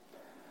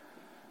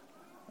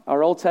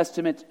Our Old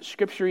Testament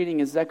scripture reading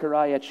is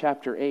Zechariah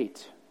chapter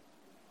 8.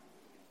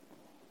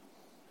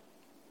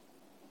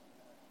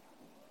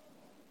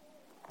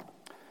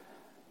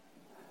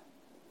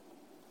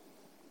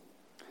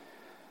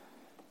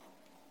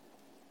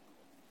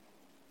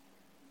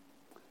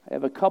 I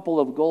have a couple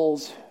of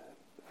goals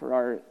for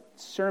our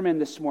sermon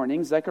this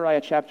morning.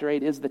 Zechariah chapter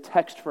 8 is the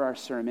text for our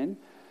sermon.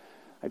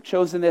 I've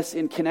chosen this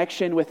in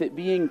connection with it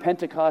being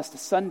Pentecost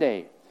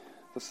Sunday.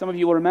 So some of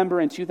you will remember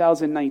in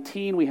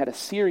 2019 we had a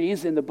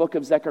series in the book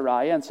of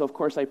Zechariah, and so of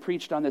course I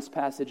preached on this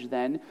passage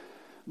then.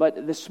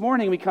 But this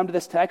morning we come to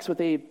this text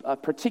with a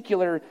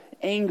particular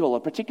angle, a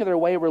particular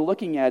way we're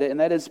looking at it,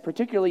 and that is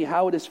particularly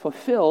how it is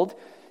fulfilled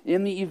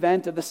in the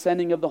event of the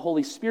sending of the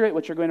Holy Spirit,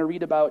 which we're going to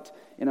read about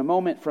in a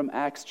moment from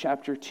Acts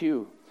chapter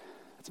 2.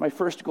 That's my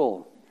first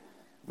goal,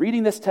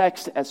 reading this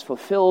text as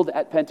fulfilled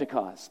at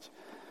Pentecost.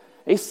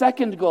 A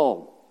second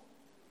goal,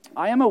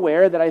 I am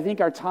aware that I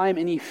think our time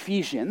in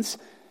Ephesians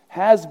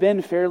has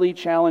been fairly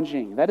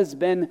challenging. That has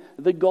been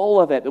the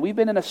goal of it. But we've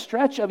been in a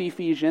stretch of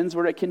Ephesians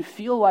where it can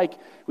feel like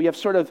we have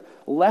sort of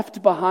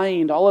left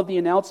behind all of the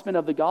announcement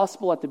of the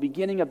gospel at the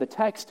beginning of the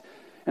text.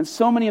 And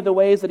so many of the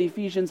ways that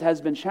Ephesians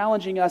has been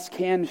challenging us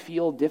can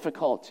feel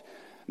difficult.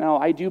 Now,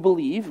 I do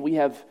believe we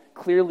have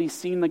clearly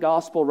seen the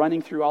gospel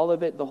running through all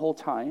of it the whole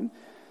time.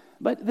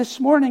 But this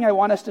morning I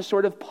want us to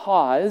sort of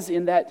pause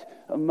in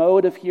that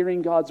mode of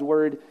hearing God's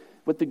word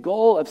with the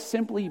goal of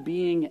simply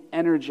being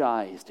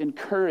energized,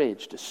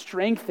 encouraged,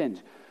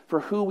 strengthened for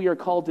who we are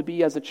called to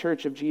be as a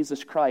church of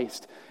Jesus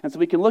Christ. And so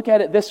we can look at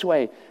it this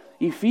way.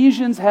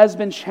 Ephesians has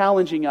been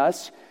challenging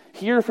us.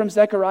 Here from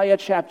Zechariah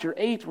chapter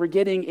 8, we're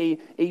getting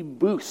a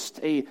boost,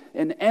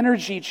 an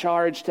energy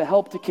charge to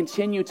help to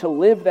continue to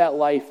live that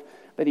life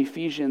that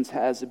Ephesians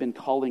has been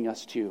calling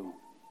us to.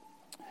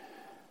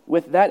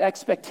 With that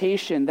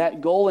expectation, that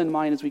goal in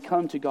mind as we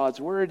come to God's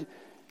word,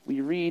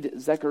 we read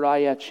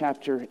Zechariah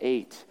chapter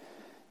 8.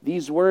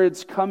 These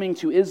words coming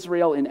to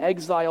Israel in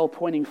exile,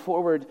 pointing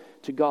forward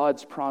to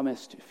God's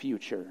promised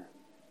future.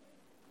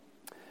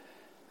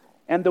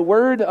 And the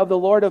word of the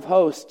Lord of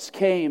hosts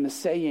came,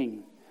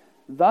 saying,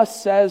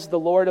 Thus says the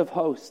Lord of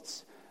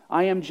hosts,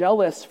 I am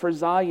jealous for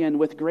Zion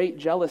with great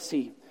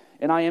jealousy,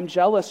 and I am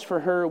jealous for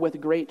her with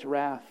great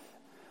wrath.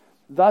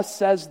 Thus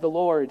says the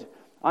Lord,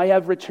 I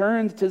have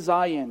returned to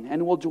Zion,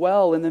 and will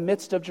dwell in the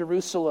midst of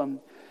Jerusalem,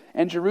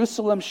 and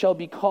Jerusalem shall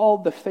be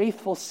called the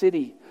faithful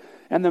city,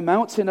 and the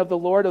mountain of the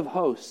Lord of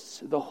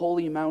hosts, the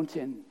holy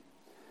mountain.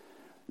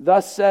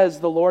 Thus says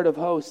the Lord of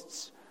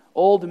hosts,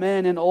 Old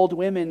men and old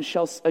women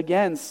shall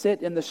again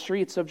sit in the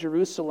streets of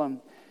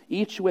Jerusalem,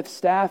 each with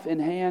staff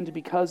in hand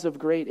because of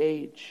great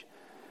age.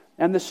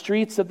 And the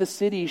streets of the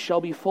city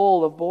shall be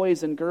full of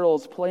boys and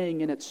girls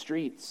playing in its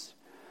streets.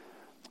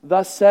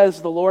 Thus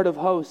says the Lord of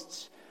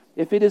hosts,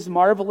 If it is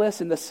marvelous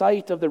in the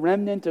sight of the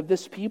remnant of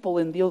this people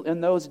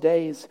in those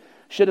days,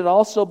 should it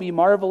also be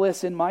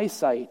marvelous in my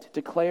sight,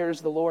 declares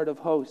the Lord of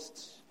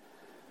hosts.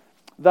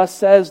 Thus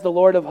says the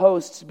Lord of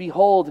hosts,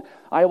 Behold,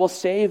 I will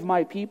save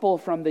my people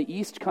from the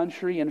east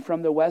country and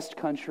from the west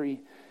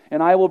country,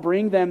 and I will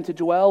bring them to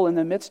dwell in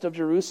the midst of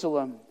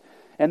Jerusalem.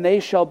 And they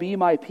shall be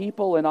my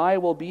people, and I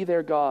will be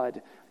their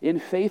God, in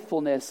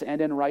faithfulness and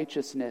in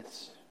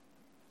righteousness.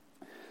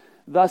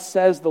 Thus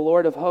says the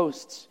Lord of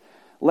hosts,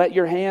 Let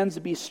your hands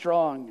be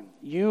strong,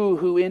 you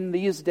who in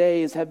these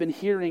days have been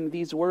hearing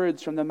these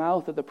words from the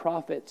mouth of the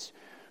prophets,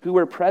 who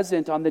were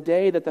present on the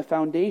day that the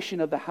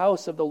foundation of the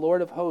house of the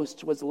Lord of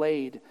hosts was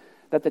laid,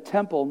 that the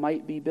temple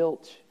might be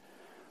built.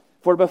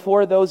 For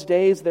before those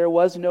days there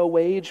was no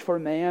wage for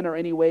man or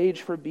any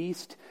wage for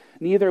beast,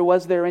 neither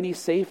was there any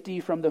safety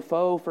from the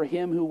foe for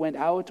him who went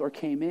out or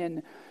came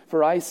in,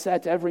 for I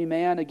set every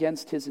man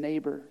against his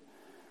neighbor.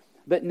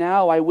 But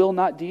now I will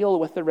not deal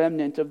with the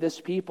remnant of this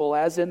people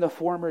as in the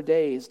former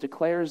days,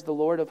 declares the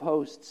Lord of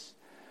hosts.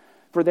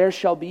 For there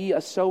shall be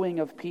a sowing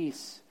of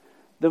peace.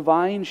 The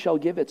vine shall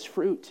give its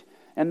fruit,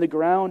 and the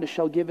ground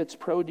shall give its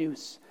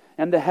produce,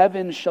 and the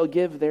heavens shall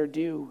give their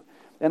due.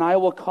 And I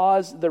will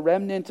cause the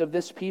remnant of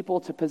this people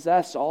to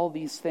possess all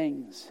these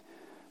things.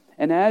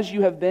 And as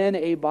you have been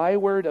a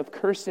byword of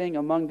cursing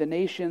among the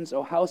nations,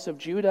 O house of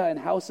Judah and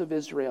house of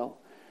Israel,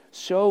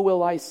 so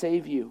will I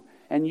save you,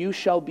 and you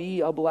shall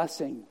be a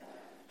blessing.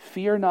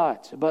 Fear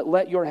not, but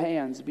let your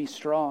hands be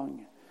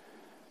strong.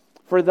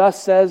 For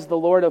thus says the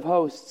Lord of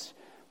hosts,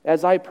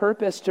 As I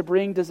purposed to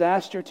bring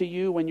disaster to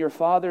you when your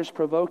fathers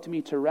provoked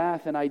me to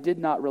wrath, and I did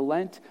not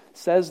relent,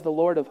 says the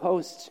Lord of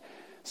hosts,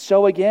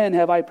 so again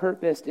have I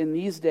purposed in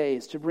these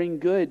days to bring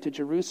good to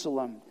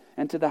Jerusalem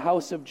and to the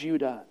house of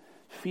Judah.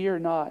 Fear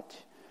not.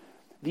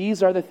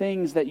 These are the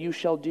things that you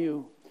shall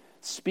do.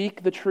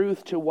 Speak the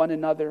truth to one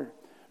another.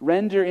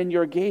 Render in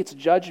your gates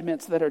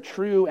judgments that are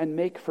true, and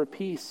make for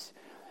peace.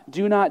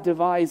 Do not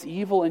devise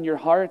evil in your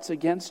hearts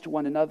against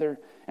one another,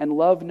 and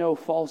love no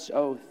false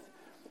oath.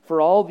 For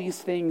all these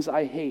things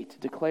I hate,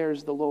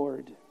 declares the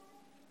Lord.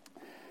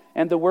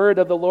 And the word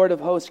of the Lord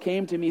of hosts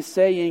came to me,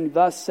 saying,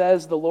 Thus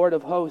says the Lord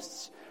of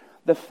hosts,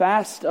 The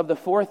fast of the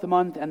 4th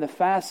month and the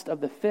fast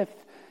of the 5th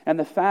and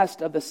the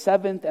fast of the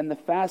 7th and the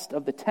fast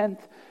of the 10th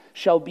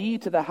shall be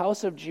to the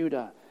house of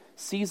Judah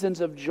seasons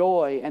of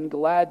joy and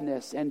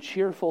gladness and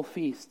cheerful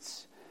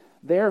feasts.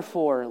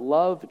 Therefore,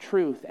 love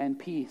truth and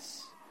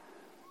peace.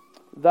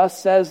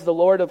 Thus says the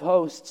Lord of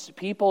hosts,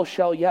 people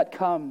shall yet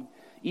come,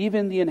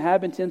 even the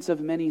inhabitants of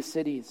many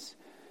cities.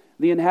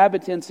 The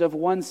inhabitants of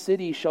one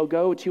city shall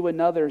go to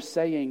another,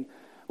 saying,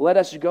 let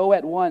us go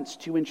at once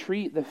to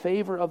entreat the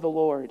favor of the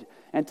Lord,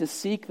 and to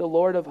seek the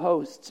Lord of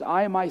hosts.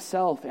 I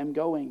myself am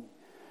going.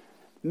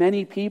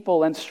 Many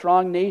people and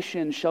strong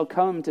nations shall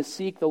come to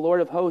seek the Lord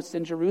of hosts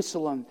in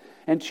Jerusalem,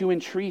 and to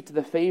entreat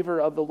the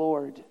favor of the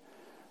Lord.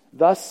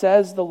 Thus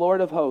says the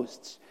Lord of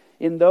hosts,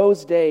 in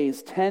those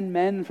days 10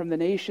 men from the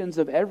nations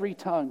of every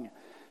tongue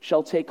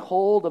shall take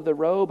hold of the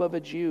robe of a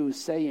Jew,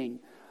 saying,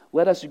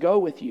 let us go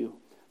with you,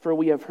 for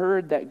we have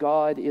heard that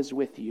God is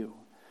with you.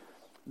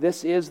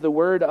 This is the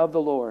word of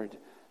the Lord.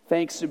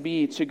 Thanks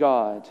be to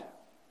God.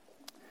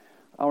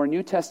 Our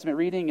New Testament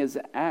reading is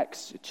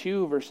Acts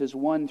 2, verses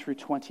 1 through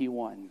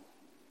 21.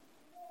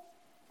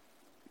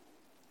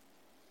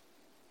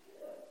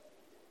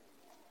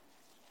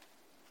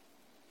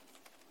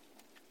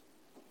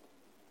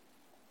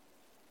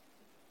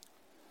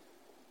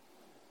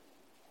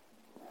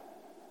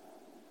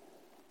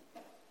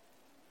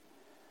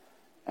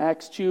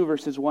 Acts 2,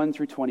 verses 1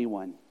 through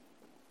 21.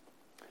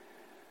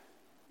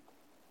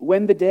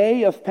 When the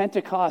day of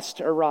Pentecost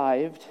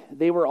arrived,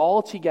 they were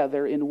all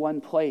together in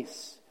one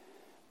place.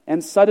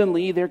 And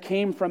suddenly there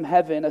came from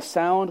heaven a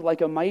sound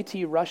like a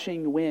mighty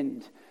rushing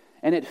wind,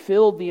 and it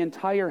filled the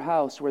entire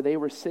house where they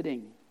were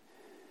sitting.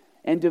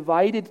 And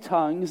divided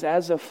tongues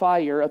as of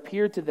fire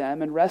appeared to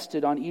them and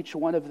rested on each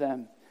one of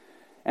them.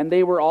 And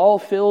they were all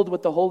filled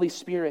with the Holy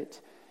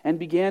Spirit, and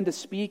began to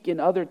speak in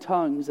other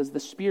tongues as the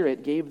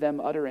Spirit gave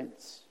them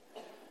utterance.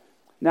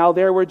 Now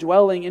there were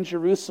dwelling in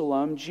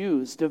Jerusalem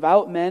Jews,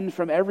 devout men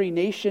from every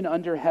nation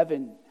under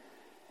heaven.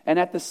 And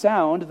at the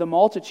sound the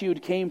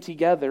multitude came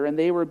together, and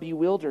they were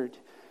bewildered,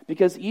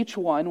 because each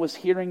one was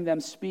hearing them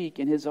speak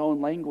in his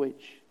own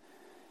language.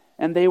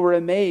 And they were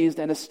amazed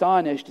and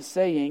astonished,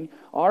 saying,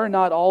 are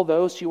not all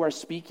those who are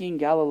speaking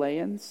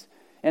Galileans?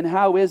 And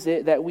how is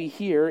it that we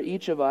hear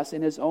each of us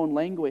in his own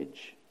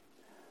language?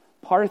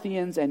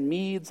 Parthians and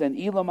Medes and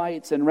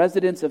Elamites and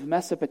residents of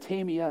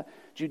Mesopotamia,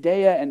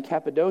 Judea and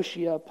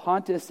Cappadocia,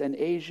 Pontus and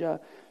Asia,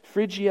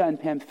 Phrygia and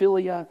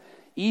Pamphylia,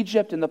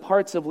 Egypt and the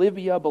parts of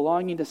Libya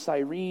belonging to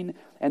Cyrene,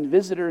 and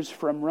visitors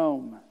from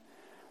Rome,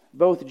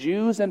 both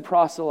Jews and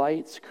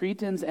proselytes,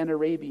 Cretans and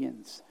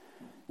Arabians.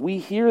 We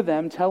hear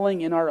them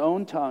telling in our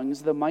own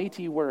tongues the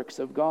mighty works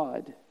of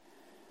God.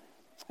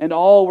 And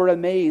all were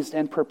amazed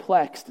and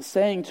perplexed,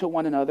 saying to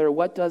one another,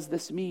 what does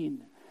this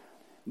mean?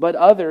 But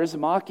others,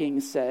 mocking,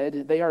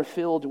 said, they are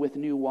filled with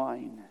new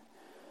wine.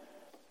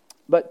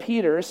 But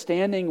Peter,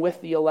 standing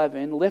with the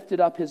 11, lifted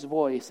up his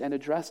voice and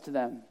addressed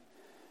them.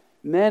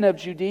 Men of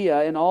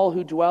Judea and all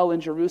who dwell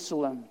in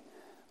Jerusalem,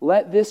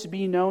 let this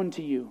be known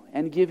to you,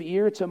 and give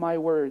ear to my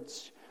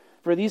words.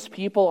 For these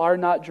people are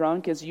not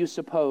drunk as you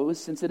suppose,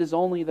 since it is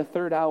only the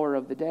 3rd hour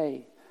of the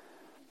day.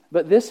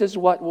 But this is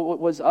what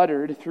was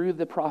uttered through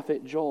the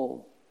prophet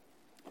Joel.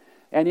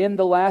 And in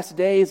the last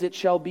days it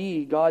shall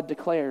be, God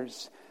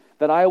declares,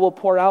 that I will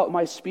pour out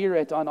my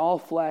Spirit on all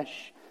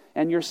flesh,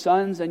 and your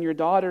sons and your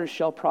daughters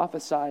shall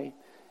prophesy,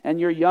 and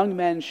your young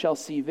men shall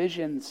see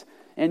visions,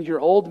 and your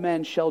old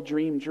men shall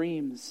dream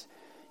dreams.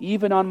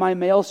 Even on my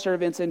male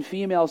servants and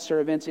female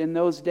servants in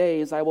those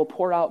days I will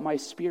pour out my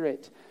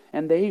Spirit,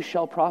 and they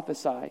shall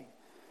prophesy.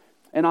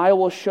 And I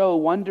will show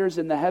wonders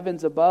in the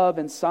heavens above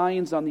and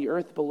signs on the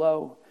earth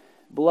below,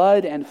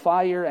 blood and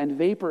fire and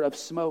vapor of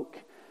smoke.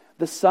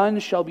 The sun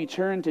shall be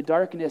turned to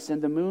darkness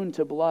and the moon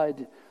to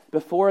blood,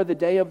 before the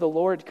day of the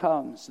Lord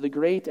comes, the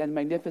great and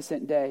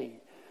magnificent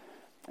day.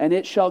 And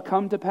it shall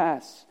come to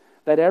pass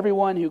that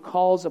everyone who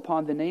calls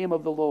upon the name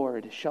of the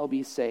Lord shall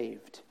be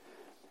saved.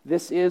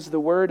 This is the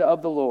word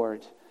of the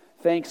Lord.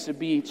 Thanks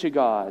be to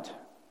God.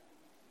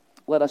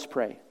 Let us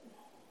pray.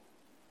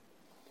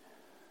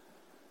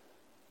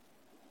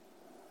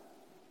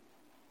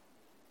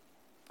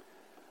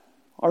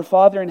 Our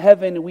Father in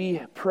heaven,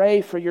 we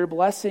pray for your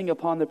blessing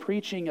upon the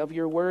preaching of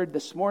your word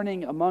this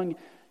morning among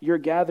your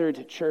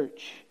gathered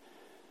church.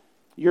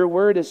 Your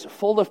word is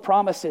full of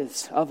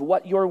promises of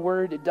what your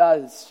word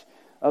does,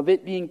 of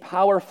it being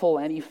powerful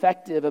and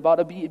effective, about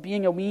it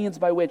being a means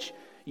by which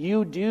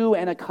you do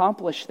and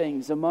accomplish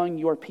things among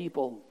your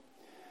people.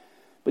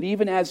 But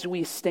even as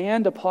we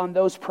stand upon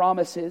those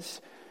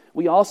promises,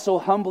 we also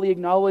humbly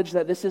acknowledge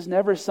that this is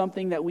never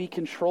something that we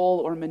control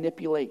or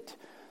manipulate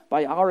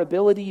by our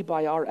ability,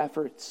 by our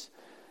efforts.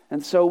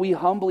 And so we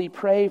humbly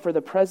pray for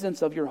the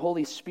presence of your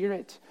Holy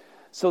Spirit,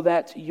 so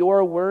that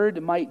your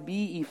word might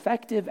be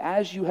effective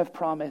as you have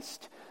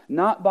promised,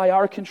 not by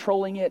our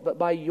controlling it, but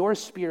by your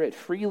Spirit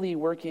freely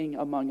working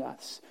among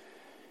us.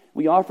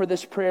 We offer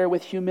this prayer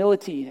with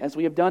humility, as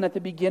we have done at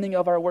the beginning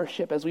of our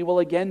worship, as we will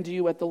again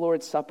do at the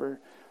Lord's Supper,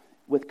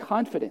 with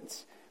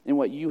confidence in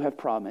what you have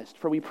promised.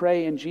 For we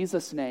pray in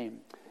Jesus'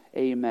 name,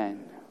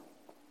 amen.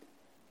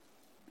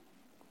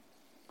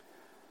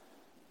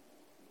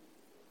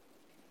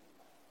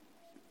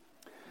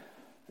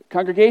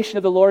 Congregation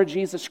of the Lord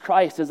Jesus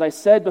Christ, as I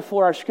said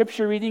before our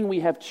scripture reading, we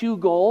have two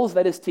goals.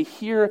 That is to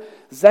hear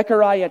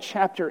Zechariah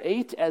chapter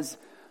 8 as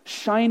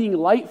shining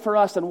light for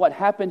us on what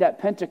happened at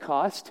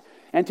Pentecost,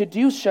 and to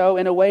do so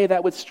in a way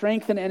that would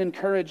strengthen and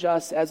encourage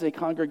us as a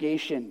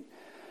congregation.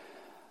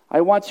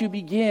 I want to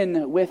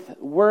begin with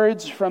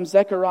words from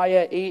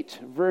Zechariah 8,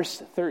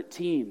 verse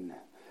 13.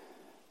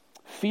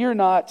 Fear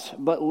not,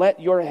 but let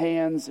your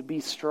hands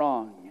be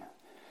strong.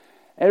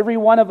 Every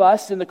one of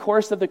us in the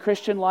course of the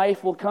Christian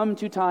life will come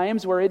to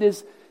times where it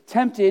is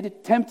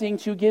tempting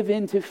to give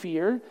in to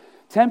fear,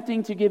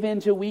 tempting to give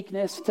in to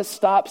weakness, to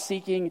stop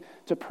seeking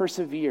to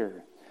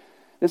persevere.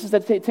 This is a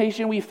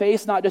temptation we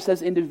face not just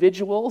as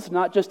individuals,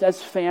 not just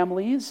as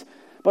families,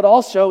 but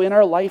also in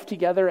our life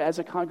together as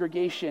a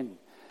congregation.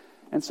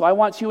 And so I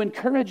want to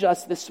encourage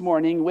us this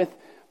morning with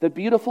the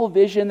beautiful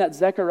vision that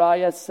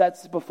Zechariah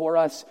sets before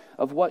us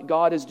of what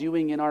God is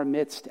doing in our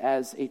midst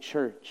as a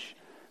church.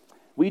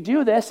 We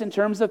do this in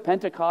terms of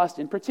Pentecost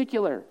in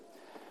particular.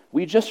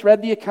 We just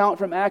read the account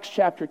from Acts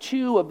chapter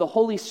 2 of the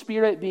Holy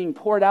Spirit being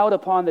poured out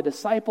upon the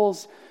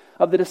disciples,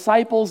 of the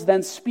disciples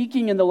then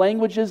speaking in the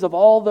languages of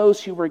all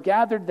those who were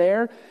gathered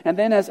there, and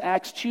then as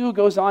Acts 2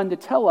 goes on to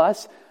tell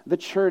us, the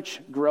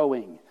church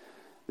growing.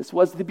 This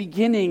was the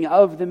beginning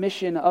of the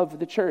mission of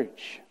the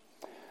church.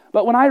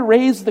 But when I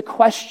raise the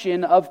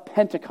question of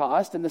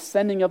Pentecost and the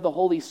sending of the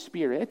Holy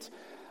Spirit,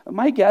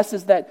 my guess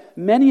is that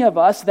many of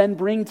us then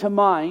bring to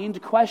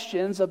mind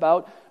questions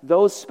about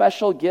those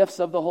special gifts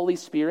of the Holy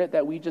Spirit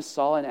that we just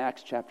saw in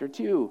Acts chapter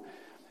 2.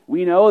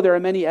 We know there are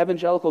many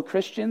evangelical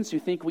Christians who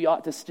think we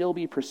ought to still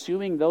be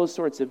pursuing those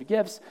sorts of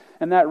gifts,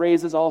 and that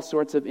raises all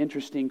sorts of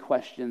interesting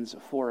questions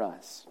for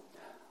us.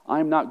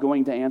 I'm not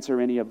going to answer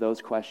any of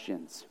those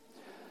questions.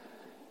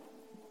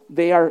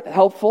 They are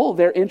helpful,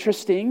 they're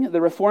interesting. The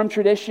Reformed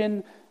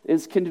tradition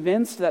is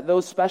convinced that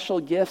those special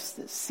gifts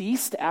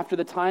ceased after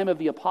the time of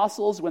the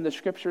apostles when the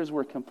scriptures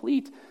were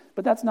complete,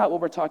 but that's not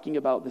what we're talking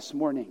about this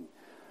morning.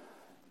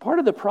 Part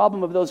of the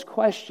problem of those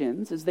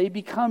questions is they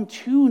become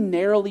too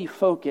narrowly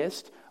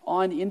focused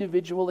on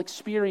individual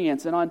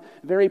experience and on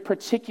very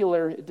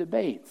particular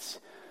debates.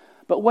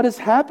 But what is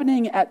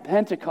happening at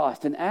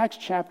Pentecost in Acts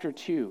chapter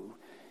 2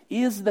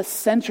 is the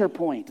center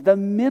point, the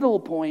middle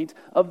point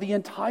of the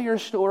entire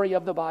story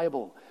of the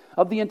Bible,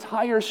 of the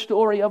entire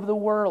story of the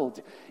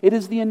world. It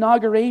is the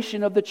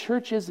inauguration of the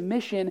church's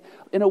mission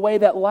in a way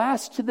that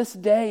lasts to this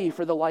day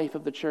for the life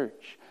of the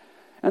church.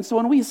 And so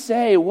when we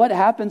say what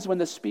happens when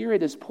the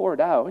Spirit is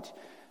poured out,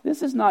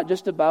 this is not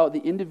just about the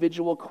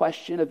individual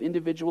question of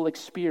individual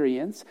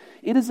experience.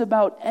 It is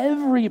about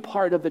every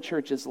part of the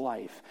church's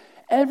life,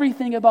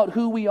 everything about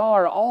who we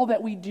are, all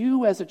that we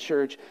do as a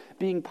church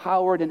being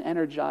powered and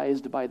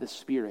energized by the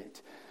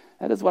Spirit.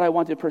 That is what I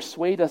want to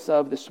persuade us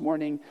of this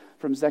morning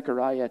from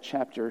Zechariah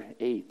chapter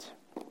 8.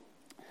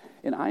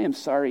 And I am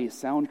sorry,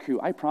 sound crew,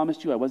 I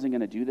promised you I wasn't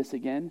going to do this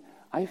again.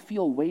 I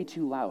feel way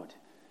too loud.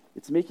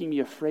 It's making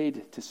me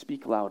afraid to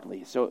speak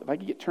loudly. So if I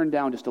can get turned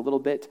down just a little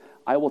bit,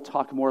 I will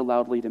talk more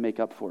loudly to make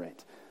up for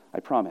it.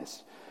 I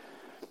promise.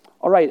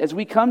 All right, as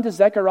we come to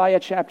Zechariah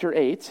chapter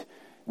 8,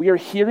 we are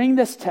hearing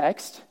this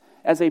text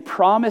as a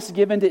promise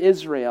given to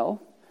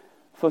Israel,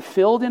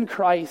 fulfilled in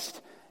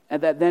Christ,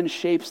 and that then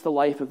shapes the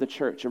life of the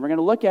church. And we're going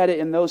to look at it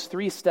in those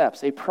three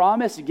steps. A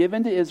promise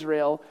given to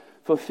Israel,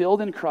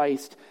 fulfilled in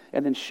Christ,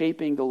 and then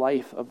shaping the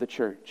life of the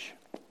church.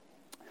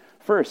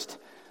 First,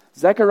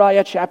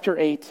 Zechariah chapter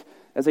 8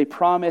 as a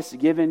promise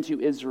given to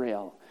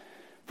Israel.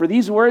 For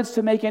these words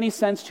to make any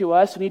sense to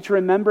us, we need to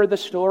remember the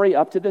story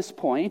up to this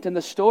point. And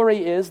the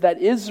story is that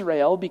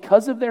Israel,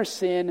 because of their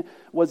sin,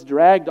 was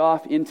dragged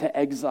off into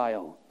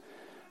exile.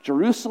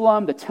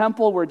 Jerusalem, the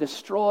temple were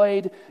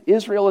destroyed.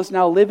 Israel is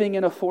now living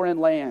in a foreign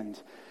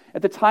land.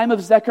 At the time of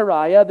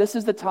Zechariah, this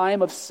is the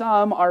time of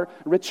some are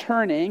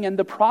returning, and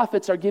the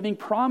prophets are giving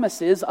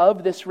promises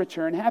of this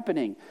return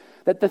happening.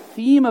 That the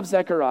theme of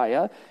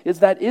Zechariah is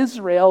that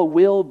Israel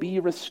will be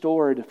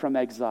restored from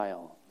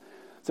exile.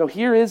 So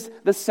here is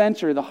the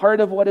center, the heart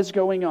of what is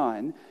going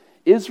on.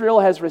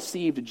 Israel has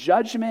received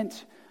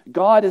judgment.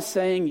 God is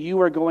saying,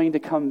 you are going to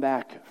come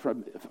back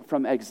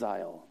from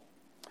exile.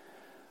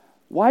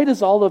 Why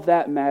does all of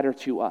that matter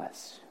to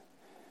us?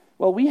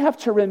 Well, we have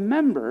to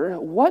remember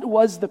what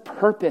was the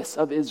purpose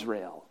of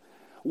Israel.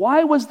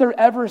 Why was there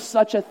ever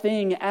such a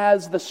thing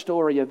as the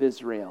story of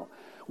Israel?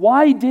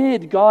 Why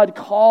did God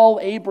call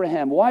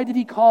Abraham? Why did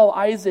he call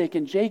Isaac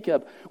and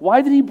Jacob?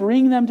 Why did he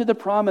bring them to the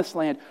promised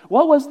land?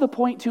 What was the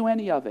point to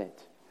any of it?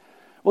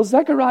 Well,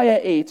 Zechariah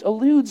 8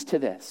 alludes to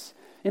this.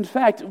 In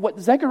fact, what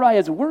Zechariah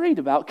is worried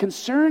about,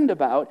 concerned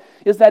about,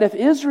 is that if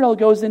Israel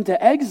goes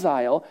into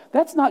exile,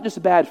 that's not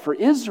just bad for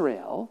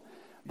Israel,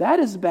 that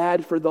is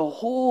bad for the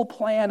whole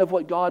plan of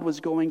what God was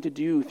going to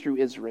do through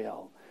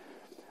Israel.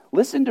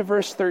 Listen to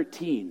verse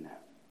 13.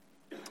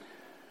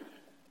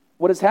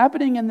 What is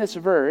happening in this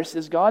verse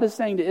is God is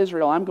saying to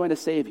Israel, I'm going to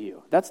save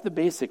you. That's the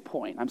basic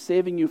point. I'm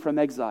saving you from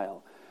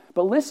exile.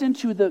 But listen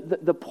to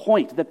the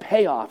point, the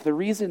payoff, the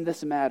reason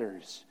this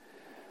matters.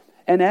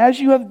 And as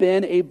you have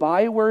been a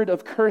byword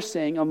of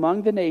cursing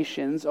among the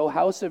nations, O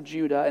house of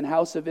Judah and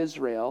house of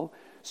Israel,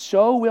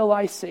 so will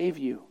I save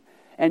you,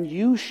 and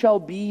you shall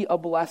be a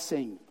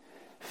blessing.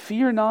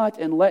 Fear not,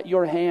 and let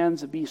your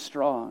hands be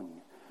strong.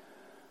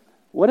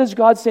 What does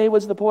God say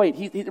was the point?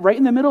 He right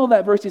in the middle of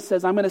that verse, he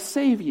says, I'm going to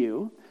save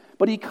you,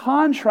 but he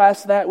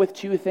contrasts that with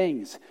two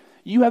things.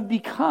 You have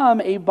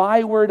become a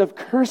byword of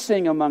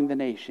cursing among the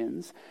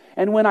nations,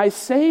 and when I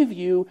save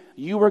you,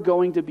 you are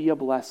going to be a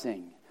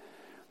blessing.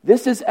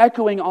 This is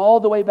echoing all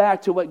the way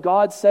back to what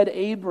God said to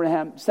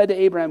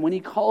Abraham when he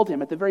called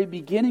him at the very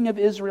beginning of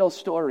Israel's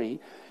story.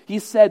 He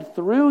said,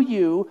 through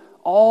you,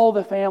 all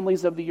the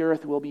families of the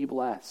earth will be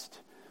blessed.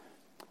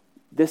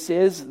 This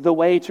is the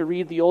way to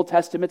read the Old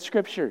Testament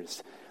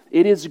scriptures.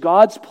 It is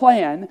God's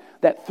plan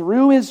that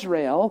through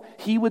Israel,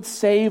 he would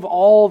save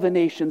all the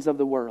nations of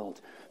the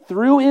world.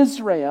 Through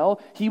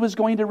Israel, he was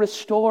going to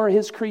restore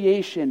his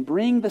creation,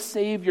 bring the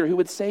Savior who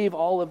would save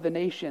all of the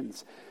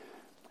nations.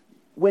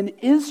 When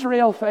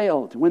Israel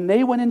failed, when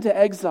they went into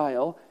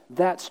exile,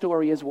 that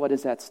story is what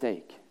is at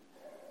stake.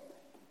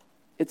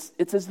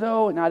 It's as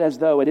though, not as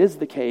though it is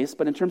the case,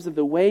 but in terms of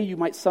the way you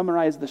might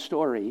summarize the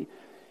story,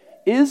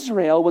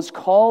 Israel was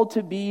called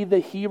to be the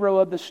hero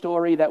of the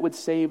story that would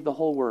save the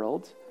whole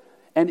world,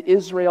 and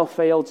Israel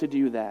failed to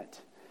do that.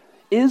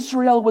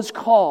 Israel was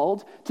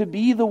called to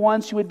be the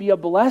ones who would be a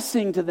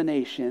blessing to the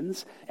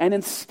nations, and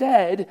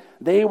instead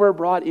they were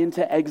brought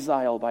into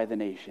exile by the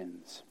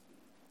nations.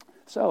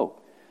 So,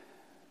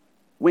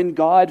 when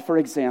God, for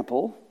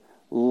example,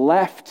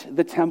 left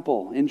the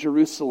temple in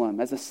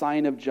Jerusalem as a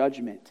sign of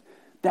judgment,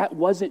 that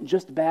wasn't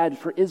just bad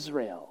for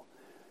Israel.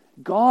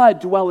 God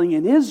dwelling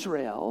in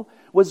Israel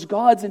was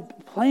God's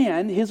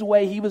plan, his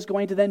way he was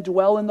going to then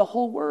dwell in the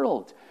whole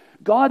world.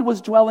 God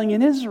was dwelling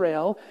in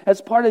Israel as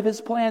part of his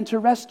plan to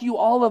rescue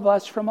all of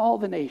us from all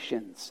the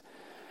nations.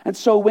 And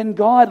so when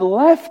God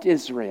left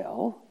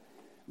Israel,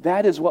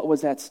 that is what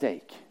was at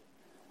stake.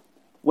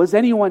 Was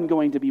anyone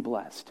going to be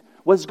blessed?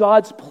 Was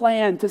God's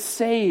plan to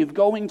save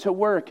going to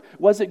work?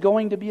 Was it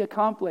going to be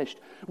accomplished?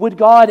 Would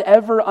God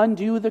ever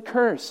undo the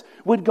curse?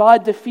 Would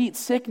God defeat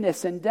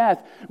sickness and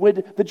death?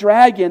 Would the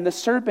dragon, the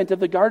serpent of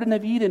the Garden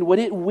of Eden, would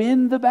it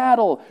win the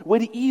battle?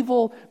 Would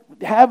evil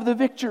have the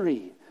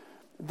victory?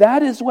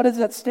 That is what is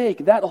at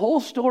stake. That whole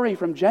story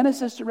from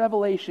Genesis to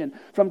Revelation,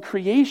 from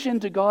creation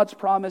to God's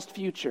promised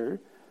future,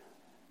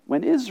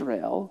 when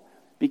Israel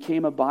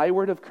became a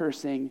byword of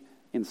cursing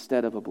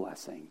instead of a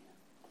blessing.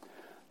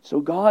 So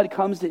God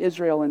comes to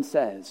Israel and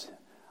says,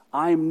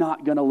 I'm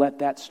not going to let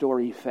that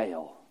story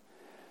fail.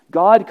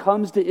 God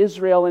comes to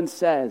Israel and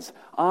says,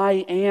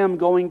 I am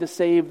going to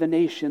save the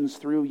nations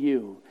through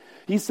you.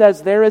 He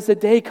says, there is a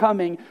day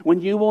coming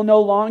when you will no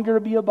longer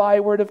be a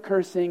byword of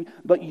cursing,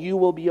 but you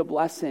will be a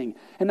blessing.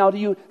 And now do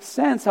you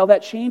sense how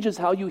that changes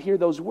how you hear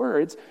those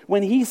words?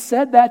 When he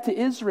said that to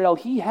Israel,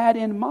 he had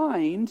in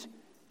mind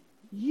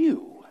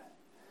you.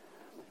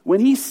 When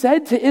he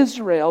said to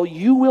Israel,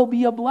 you will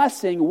be a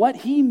blessing, what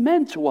he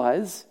meant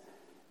was,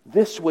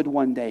 this would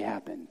one day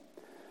happen.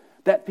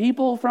 That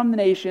people from the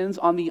nations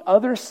on the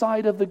other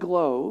side of the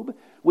globe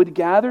would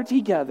gather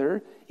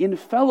together in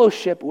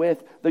fellowship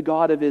with the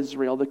God of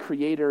Israel, the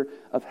creator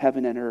of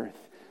heaven and earth.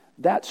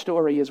 That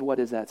story is what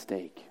is at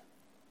stake.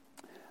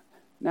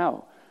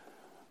 Now,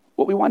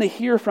 what we want to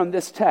hear from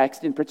this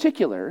text in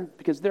particular,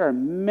 because there are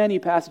many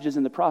passages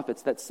in the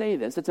prophets that say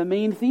this, it's a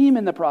main theme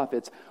in the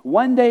prophets.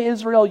 One day,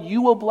 Israel,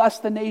 you will bless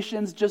the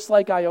nations just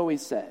like I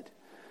always said.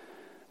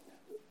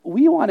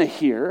 We want to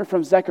hear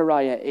from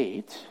Zechariah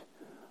 8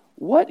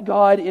 what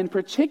God in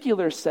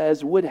particular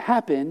says would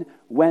happen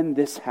when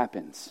this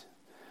happens.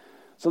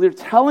 So they're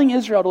telling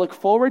Israel to look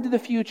forward to the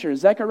future.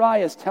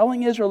 Zechariah is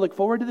telling Israel to look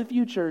forward to the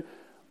future.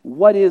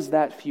 What is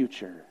that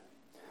future?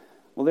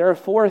 Well, there are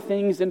 4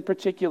 things in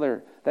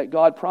particular that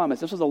God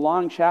promised. This was a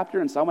long chapter,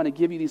 and so I want to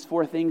give you these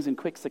 4 things in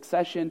quick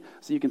succession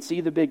so you can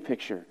see the big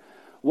picture.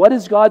 What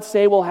does God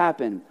say will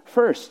happen?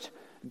 First,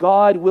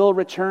 God will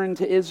return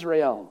to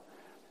Israel.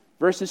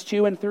 Verses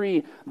 2 and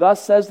 3,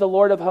 thus says the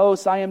Lord of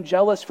hosts, I am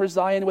jealous for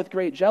Zion with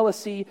great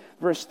jealousy.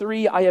 Verse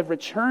 3, I have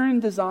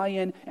returned to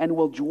Zion and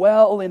will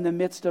dwell in the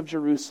midst of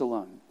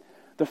Jerusalem.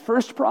 The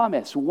first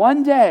promise,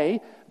 one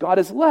day God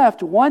has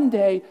left, one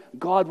day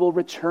God will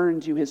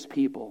return to his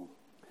people.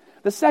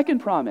 The second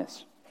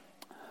promise,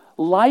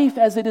 life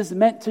as it is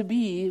meant to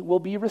be will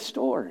be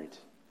restored.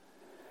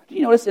 Do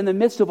you notice in the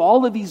midst of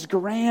all of these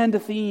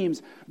grand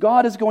themes,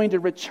 God is going to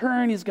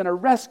return, he's going to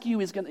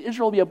rescue,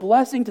 Israel will be a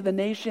blessing to the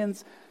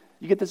nations.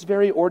 You get this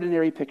very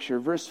ordinary picture.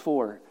 Verse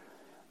 4,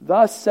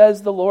 thus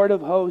says the Lord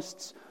of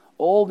hosts,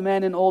 old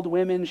men and old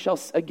women shall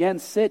again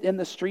sit in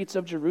the streets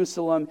of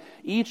Jerusalem,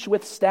 each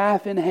with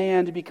staff in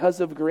hand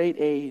because of great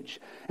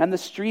age. And the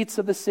streets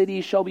of the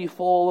city shall be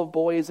full of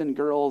boys and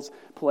girls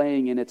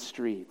playing in its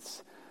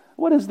streets.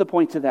 What is the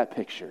point to that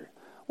picture?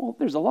 Well,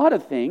 there's a lot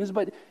of things,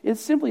 but it's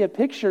simply a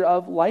picture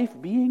of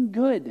life being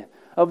good,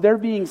 of there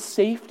being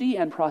safety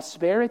and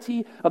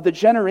prosperity, of the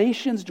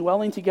generations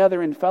dwelling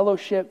together in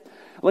fellowship.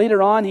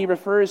 Later on, he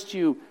refers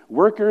to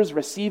workers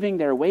receiving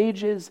their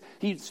wages.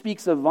 He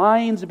speaks of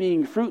vines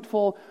being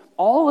fruitful.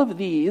 All of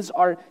these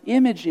are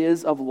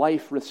images of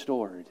life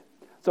restored.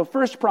 So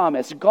first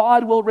promise,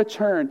 God will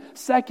return.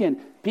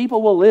 Second,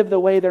 people will live the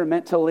way they're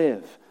meant to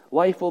live.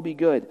 Life will be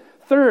good.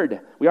 Third,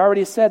 we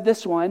already said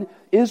this one,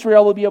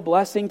 Israel will be a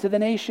blessing to the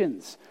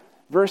nations.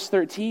 Verse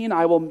 13,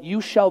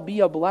 you shall be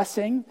a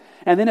blessing.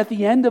 And then at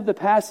the end of the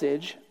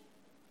passage,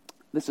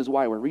 this is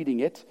why we're reading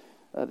it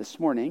this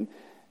morning.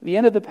 The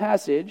end of the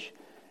passage,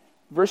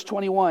 verse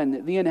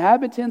 21, the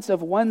inhabitants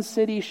of one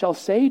city shall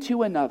say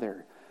to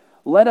another,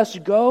 let us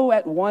go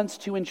at once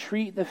to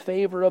entreat the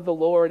favor of the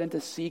Lord and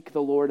to seek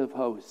the Lord of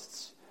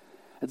hosts.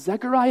 And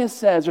Zechariah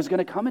says there's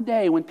going to come a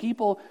day when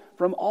people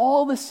from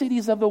all the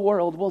cities of the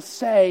world will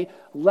say,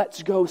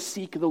 let's go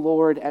seek the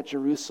Lord at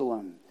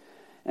Jerusalem.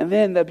 And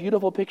then the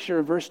beautiful picture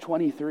of verse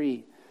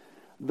 23.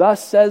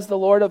 Thus says the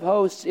Lord of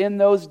hosts, in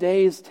those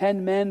days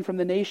 10 men from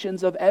the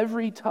nations of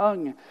every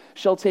tongue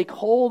shall take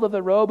hold of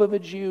the robe of a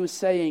Jew,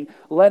 saying,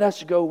 let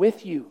us go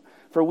with you,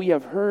 for we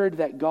have heard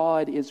that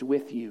God is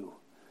with you.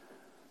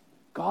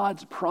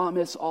 God's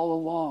promise all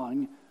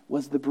along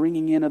was the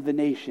bringing in of the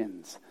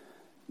nations.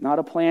 Not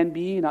a plan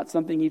B, not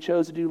something he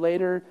chose to do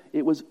later.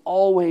 It was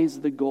always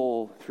the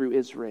goal through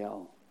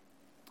Israel.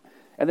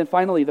 And then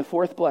finally, the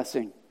fourth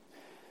blessing.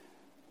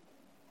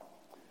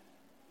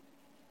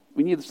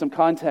 We need some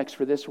context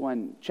for this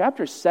one.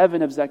 Chapter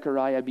 7 of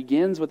Zechariah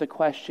begins with a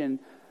question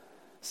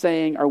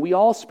saying, are we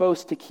all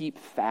supposed to keep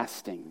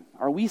fasting?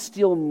 Are we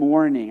still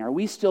mourning? Are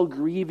we still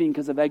grieving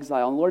because of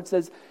exile? And the Lord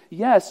says,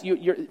 yes,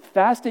 your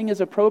fasting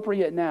is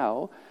appropriate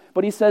now,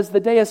 but he says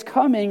the day is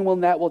coming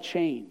when that will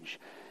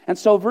change. And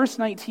so verse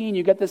 19,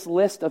 you get this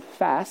list of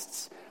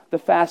fasts, the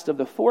fast of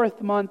the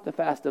 4th month, the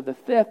fast of the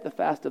 5th, the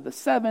fast of the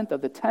 7th,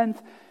 of the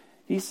 10th.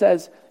 He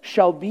says,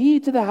 shall be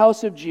to the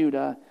house of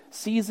Judah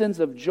seasons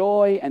of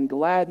joy and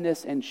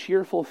gladness and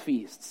cheerful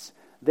feasts.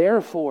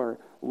 Therefore,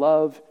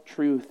 love,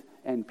 truth,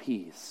 and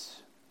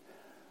peace.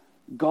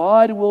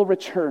 God will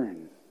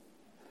return.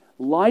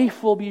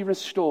 Life will be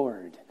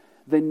restored.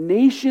 The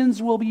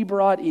nations will be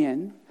brought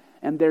in,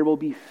 and there will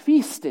be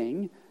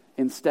feasting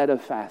instead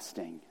of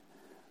fasting.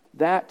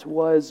 That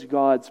was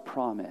God's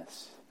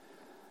promise.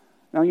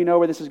 Now you know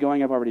where this is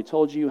going. I've already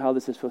told you how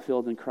this is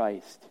fulfilled in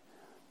Christ.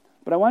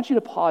 But I want you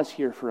to pause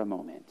here for a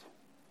moment.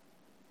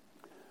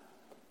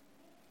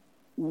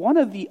 One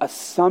of the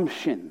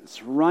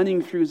assumptions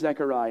running through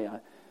Zechariah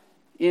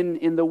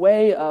in the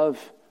way of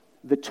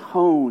the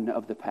tone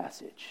of the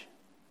passage,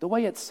 the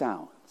way it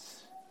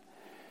sounds,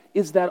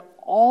 is that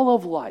all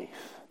of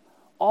life,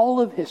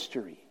 all of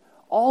history,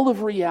 all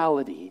of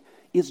reality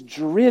is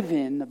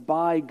driven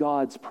by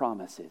God's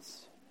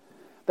promises.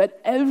 That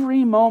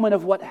every moment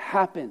of what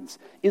happens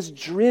is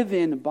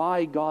driven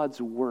by God's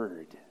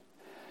word.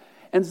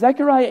 And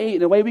Zechariah 8,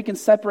 in a way we can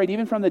separate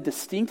even from the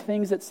distinct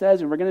things it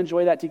says, and we're going to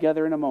enjoy that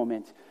together in a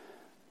moment,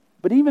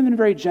 but even in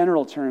very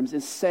general terms,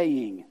 is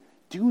saying,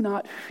 do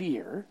not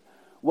fear.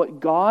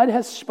 What God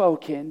has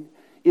spoken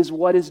is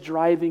what is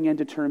driving and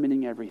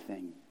determining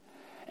everything.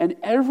 And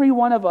every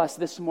one of us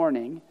this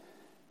morning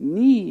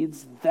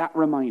needs that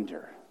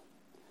reminder.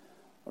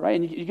 All right?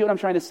 And you get what I'm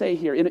trying to say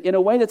here, in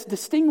a way that's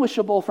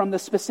distinguishable from the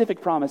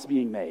specific promise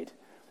being made.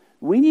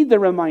 We need the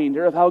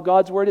reminder of how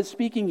God's word is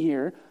speaking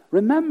here.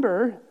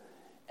 Remember,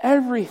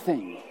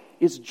 everything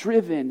is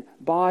driven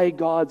by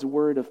God's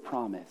word of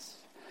promise.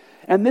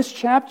 And this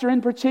chapter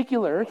in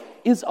particular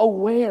is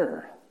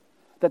aware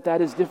that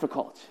that is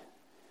difficult.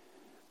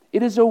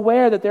 It is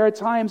aware that there are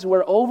times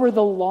where over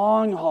the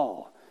long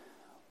haul,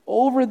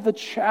 over the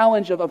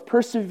challenge of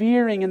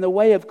persevering in the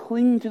way of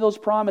clinging to those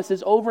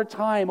promises over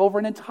time, over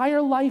an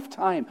entire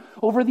lifetime,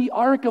 over the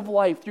arc of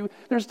life,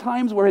 there's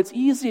times where it's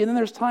easy, and then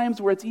there's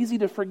times where it's easy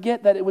to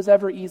forget that it was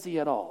ever easy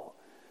at all.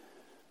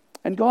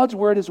 And God's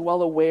word is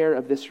well aware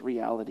of this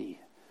reality.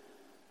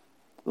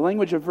 The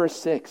language of verse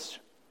 6,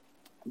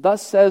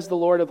 thus says the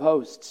Lord of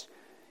hosts,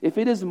 if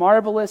it is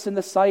marvelous in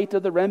the sight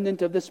of the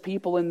remnant of this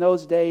people in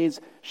those days,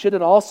 should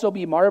it also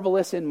be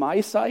marvelous in my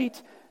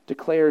sight?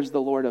 Declares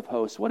the Lord of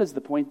hosts. What is the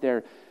point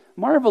there?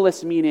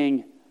 Marvelous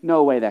meaning,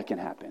 no way that can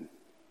happen.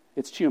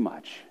 It's too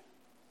much.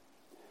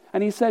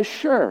 And he says,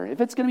 sure,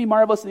 if it's going to be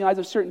marvelous in the eyes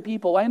of certain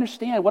people, I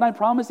understand. What I'm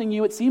promising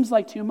you, it seems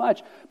like too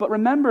much. But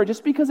remember,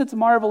 just because it's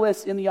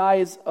marvelous in the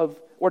eyes of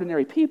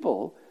ordinary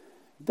people,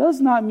 does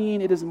not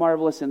mean it is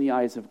marvelous in the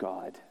eyes of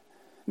God.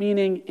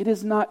 Meaning, it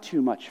is not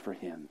too much for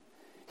him.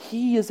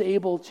 He is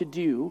able to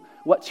do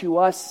what to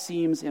us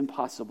seems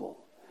impossible.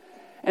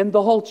 And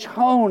the whole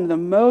tone, the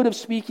mode of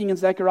speaking in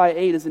Zechariah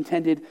 8 is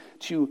intended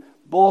to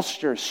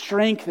bolster,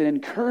 strengthen,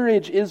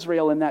 encourage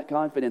Israel in that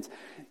confidence.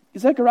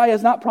 Zechariah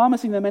is not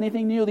promising them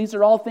anything new. These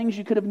are all things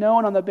you could have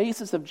known on the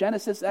basis of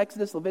Genesis,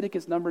 Exodus,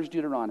 Leviticus, Numbers,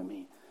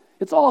 Deuteronomy.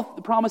 It's all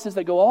the promises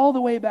that go all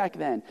the way back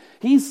then.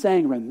 He's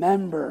saying,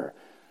 remember,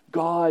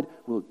 God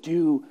will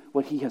do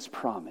what he has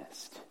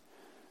promised.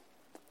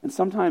 And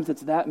sometimes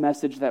it's that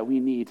message that we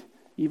need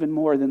even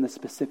more than the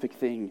specific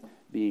thing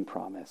being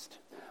promised.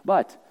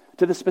 But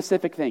to the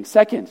specific thing.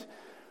 Second,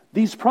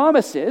 these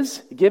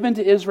promises given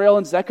to Israel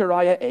in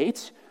Zechariah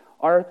 8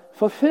 are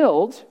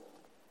fulfilled.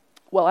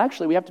 Well,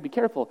 actually, we have to be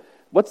careful.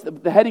 What's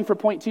the heading for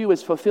point 2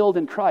 is fulfilled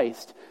in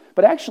Christ.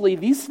 But actually,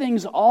 these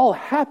things all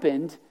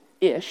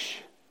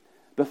happened-ish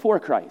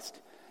before Christ.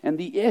 And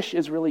the ish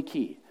is really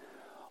key.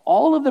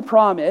 All of the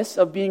promise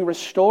of being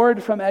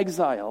restored from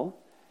exile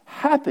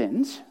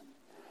happened,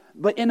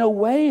 but in a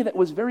way that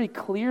was very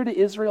clear to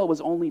Israel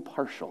was only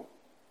partial.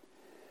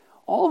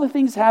 All the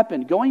things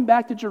happened, going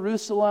back to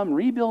Jerusalem,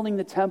 rebuilding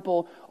the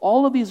temple,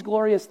 all of these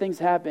glorious things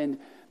happened,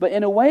 but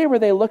in a way where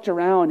they looked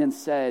around and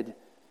said,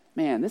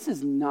 man, this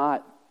is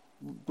not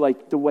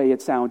like the way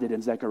it sounded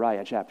in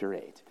Zechariah chapter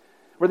 8,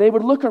 where they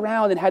would look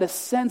around and had a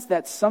sense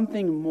that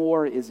something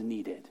more is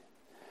needed.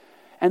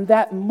 And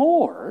that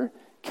more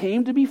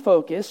came to be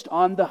focused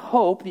on the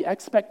hope, the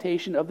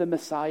expectation of the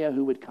Messiah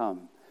who would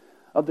come,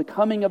 of the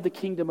coming of the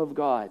kingdom of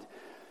God.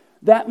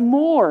 That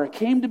more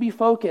came to be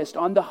focused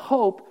on the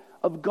hope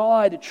of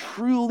God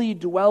truly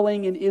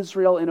dwelling in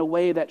Israel in a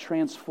way that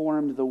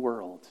transformed the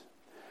world.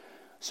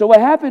 So what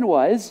happened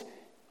was,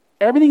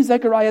 everything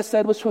Zechariah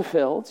said was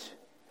fulfilled.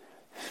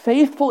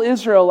 Faithful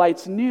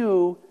Israelites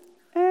knew,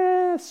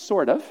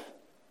 sort of,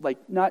 like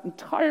not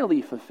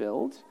entirely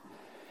fulfilled.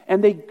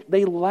 And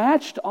they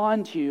latched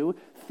onto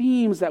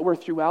themes that were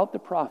throughout the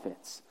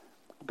prophets.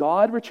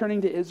 God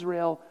returning to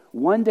Israel.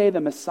 One day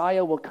the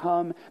Messiah will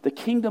come. The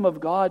kingdom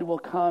of God will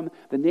come.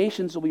 The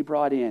nations will be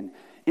brought in.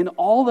 And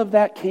all of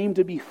that came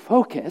to be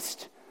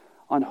focused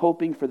on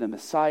hoping for the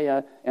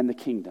Messiah and the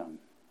kingdom.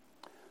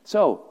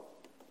 So,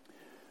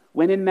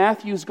 when in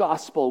Matthew's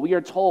gospel we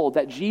are told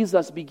that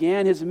Jesus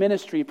began his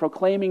ministry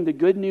proclaiming the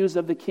good news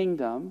of the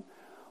kingdom,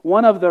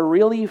 one of the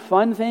really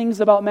fun things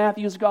about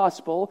Matthew's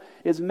gospel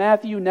is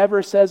Matthew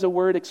never says a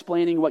word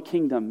explaining what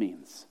kingdom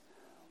means.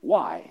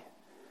 Why?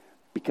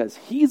 Because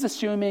he's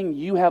assuming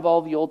you have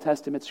all the Old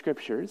Testament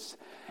scriptures,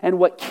 and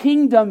what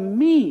kingdom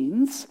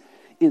means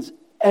is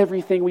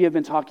everything we have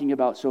been talking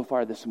about so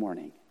far this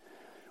morning.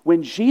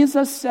 When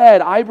Jesus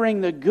said, I bring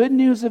the good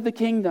news of the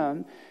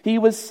kingdom, he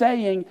was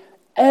saying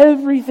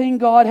everything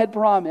God had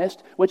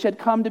promised, which had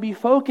come to be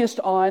focused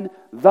on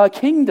the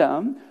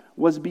kingdom,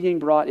 was being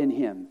brought in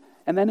him.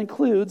 And that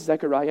includes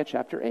Zechariah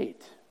chapter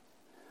 8.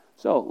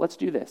 So let's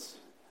do this.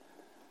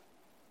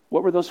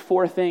 What were those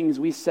 4 things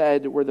we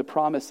said were the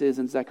promises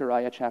in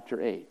Zechariah chapter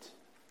 8?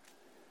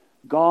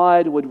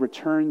 God would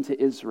return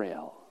to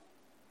Israel.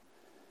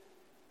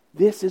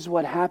 This is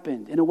what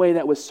happened in a way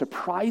that was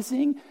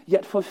surprising,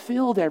 yet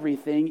fulfilled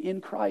everything in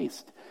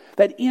Christ.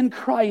 That in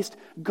Christ,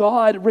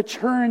 God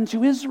returned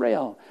to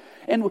Israel.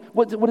 And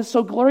what is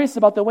so glorious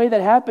about the way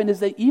that happened is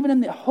that even in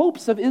the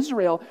hopes of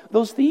Israel,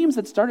 those themes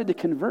had started to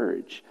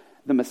converge.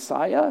 The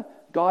Messiah,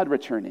 God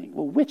returning.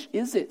 Well, which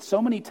is it?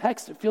 So many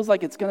texts, it feels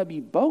like it's going to be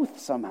both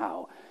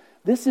somehow.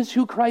 This is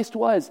who Christ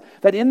was,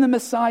 that in the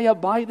Messiah,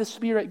 by the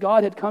Spirit,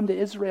 God had come to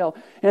Israel.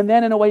 And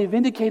then in a way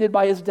vindicated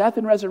by his death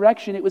and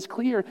resurrection, it was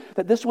clear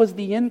that this was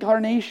the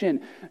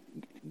incarnation.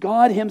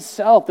 God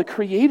himself, the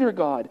Creator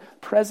God,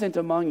 present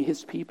among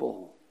his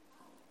people.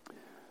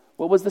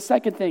 What was the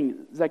second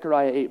thing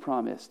Zechariah 8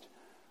 promised?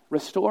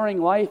 Restoring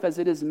life as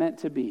it is meant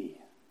to be.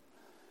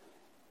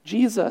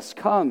 Jesus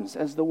comes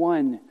as the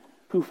one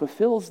who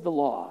fulfills the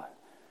law,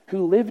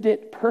 who lived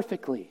it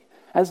perfectly.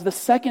 As the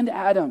second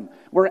Adam,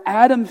 where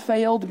Adam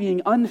failed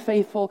being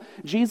unfaithful,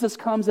 Jesus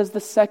comes as the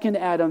second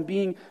Adam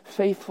being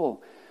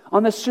faithful.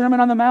 On the Sermon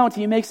on the Mount,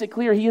 he makes it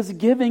clear he is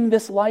giving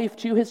this life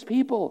to his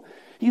people.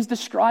 He's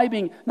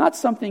describing not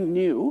something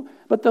new,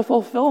 but the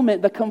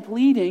fulfillment, the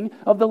completing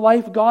of the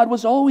life God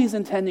was always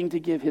intending to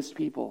give his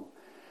people.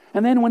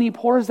 And then when he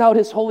pours out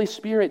his Holy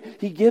Spirit,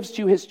 he gives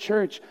to his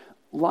church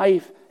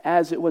life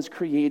as it was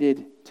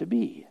created to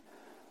be.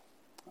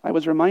 I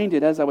was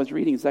reminded as I was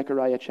reading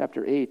Zechariah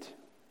chapter 8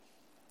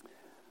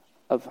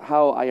 of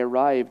how I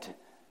arrived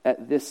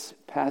at this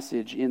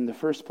passage in the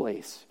first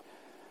place.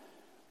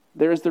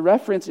 There is the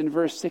reference in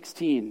verse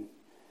 16.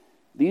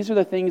 These are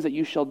the things that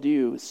you shall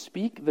do.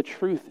 Speak the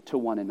truth to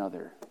one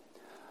another.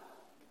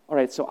 All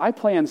right, so I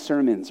plan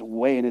sermons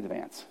way in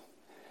advance.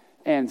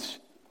 And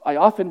I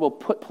often will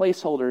put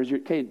placeholders.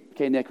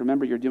 Okay, Nick,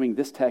 remember you're doing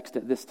this text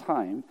at this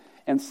time.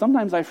 And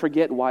sometimes I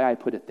forget why I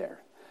put it there.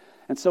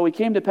 And so we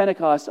came to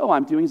Pentecost. Oh,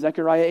 I'm doing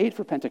Zechariah 8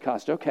 for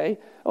Pentecost. Okay.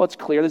 Oh, it's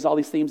clear there's all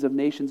these themes of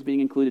nations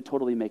being included.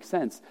 Totally makes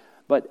sense.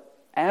 But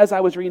as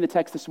I was reading the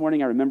text this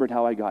morning, I remembered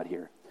how I got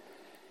here.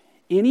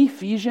 In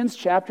Ephesians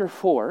chapter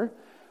 4,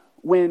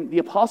 when the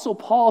Apostle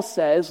Paul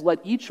says, let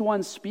each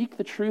one speak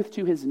the truth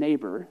to his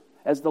neighbor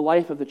as the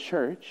life of the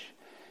church,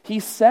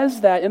 he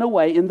says that in a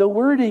way, in the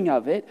wording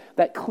of it,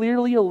 that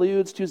clearly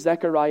alludes to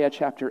Zechariah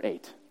chapter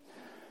 8.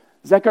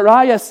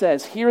 Zechariah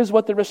says, here's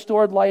what the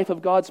restored life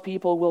of God's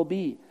people will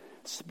be.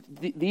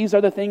 These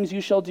are the things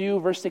you shall do.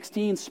 Verse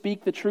 16,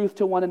 speak the truth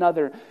to one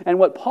another. And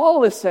what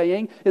Paul is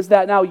saying is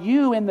that now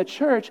you in the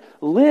church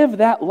live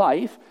that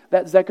life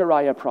that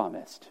Zechariah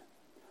promised.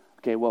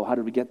 Okay, well, how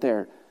did we get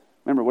there?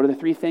 Remember, what are the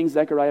 3 things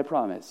Zechariah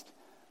promised?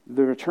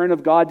 The return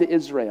of God to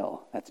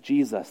Israel. That's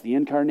Jesus, the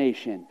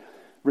incarnation.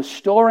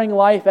 Restoring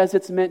life as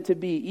it's meant to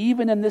be,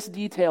 even in this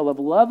detail of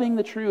loving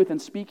the truth and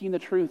speaking the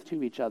truth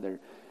to each other.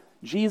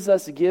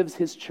 Jesus gives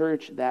his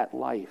church that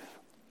life.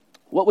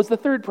 What was the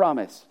third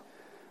promise?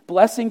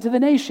 Blessing to the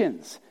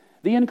nations.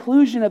 the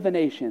inclusion of the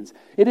nations.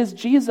 It is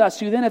Jesus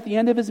who then at the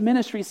end of his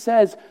ministry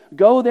says,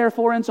 "Go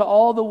therefore into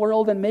all the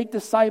world and make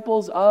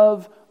disciples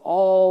of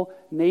all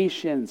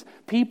nations."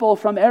 People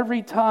from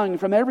every tongue,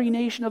 from every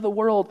nation of the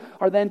world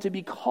are then to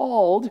be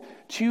called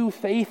to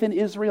faith in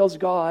Israel's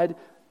God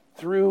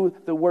through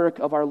the work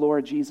of our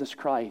Lord Jesus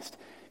Christ.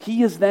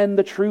 He is then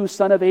the true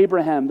son of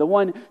Abraham, the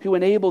one who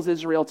enables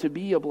Israel to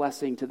be a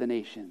blessing to the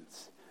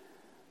nations.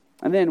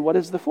 And then what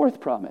is the fourth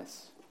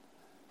promise?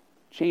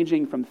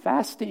 Changing from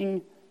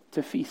fasting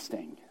to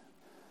feasting.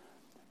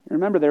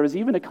 Remember, there was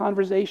even a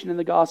conversation in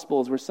the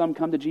Gospels where some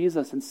come to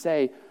Jesus and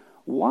say,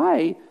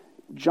 "Why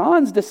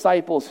John's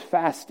disciples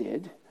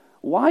fasted?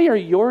 Why are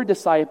your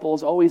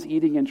disciples always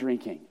eating and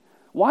drinking?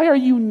 Why are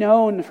you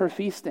known for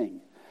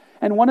feasting?"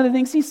 And one of the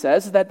things he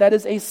says is that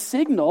is a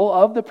signal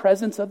of the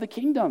presence of the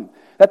kingdom,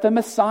 that the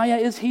Messiah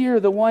is here,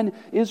 the one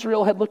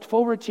Israel had looked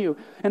forward to.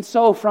 And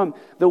so from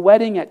the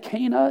wedding at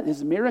Cana,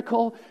 his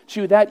miracle,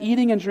 to that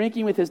eating and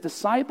drinking with his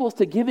disciples,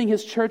 to giving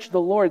his church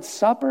the Lord's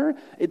Supper,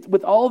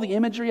 with all the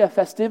imagery of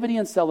festivity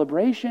and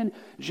celebration,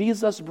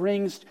 Jesus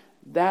brings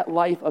that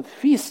life of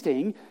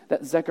feasting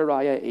that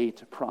Zechariah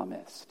 8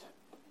 promised.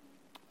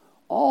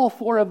 All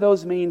four of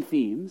those main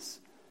themes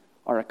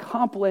are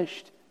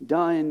accomplished,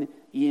 done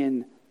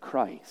in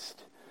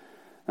Christ.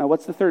 Now,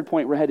 what's the third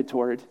point we're headed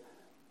toward?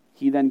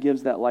 He then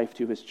gives that life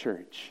to his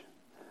church.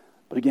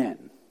 But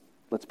again,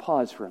 let's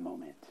pause for a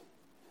moment.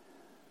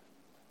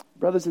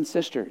 Brothers and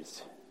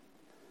sisters,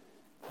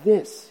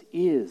 this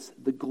is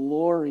the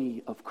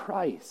glory of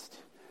Christ.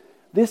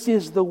 This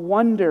is the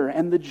wonder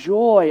and the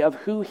joy of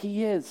who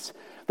he is.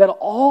 That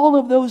all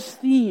of those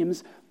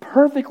themes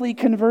perfectly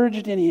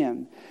converged in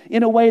him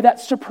in a way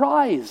that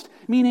surprised,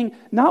 meaning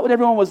not what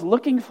everyone was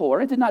looking for.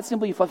 It did not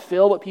simply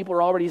fulfill what people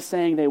were already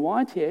saying they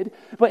wanted,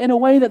 but in a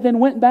way that then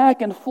went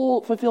back and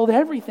fulfilled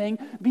everything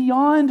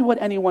beyond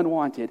what anyone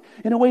wanted,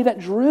 in a way that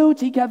drew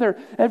together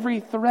every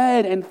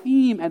thread and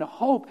theme and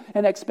hope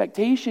and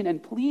expectation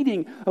and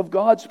pleading of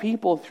God's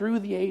people through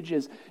the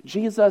ages.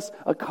 Jesus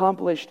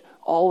accomplished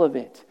all of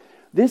it.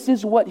 This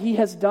is what he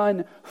has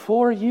done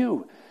for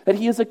you, that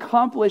he has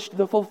accomplished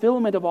the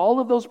fulfillment of all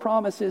of those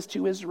promises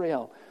to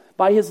Israel.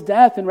 By his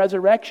death and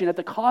resurrection, at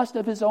the cost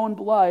of his own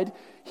blood,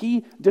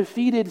 he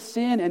defeated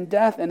sin and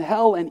death and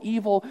hell and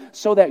evil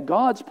so that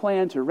God's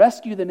plan to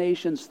rescue the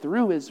nations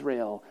through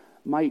Israel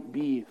might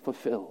be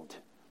fulfilled.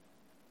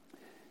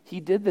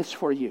 He did this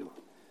for you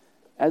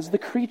as the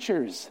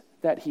creatures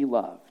that he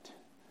loved,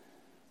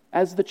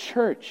 as the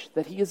church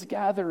that he is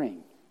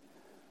gathering.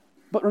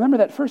 But remember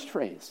that first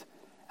phrase,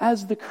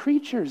 as the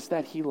creatures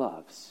that he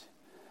loves.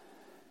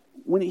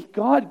 When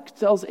God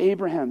tells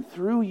Abraham,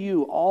 through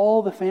you,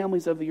 all the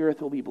families of the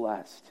earth will be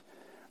blessed.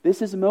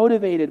 This is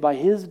motivated by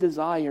his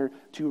desire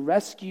to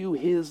rescue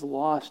his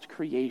lost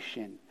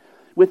creation.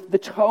 With the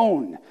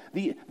tone,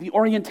 the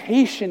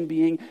orientation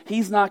being,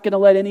 he's not going to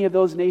let any of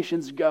those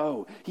nations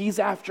go. He's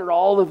after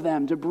all of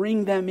them to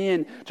bring them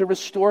in, to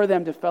restore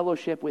them to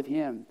fellowship with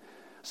him.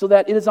 So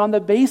that it is on the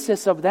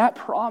basis of that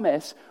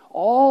promise,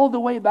 all the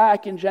way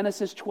back in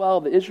Genesis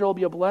 12, that Israel will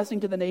be a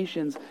blessing to the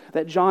nations,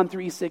 that John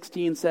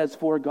 3:16 says,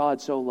 "For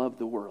God so loved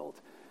the world."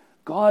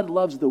 God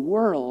loves the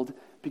world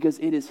because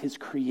it is his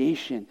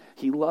creation.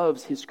 He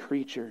loves his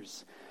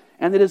creatures.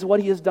 And it is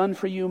what he has done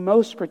for you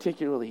most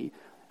particularly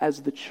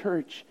as the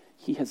church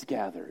he has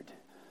gathered.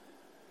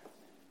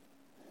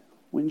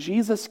 When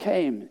Jesus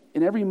came,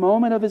 in every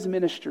moment of his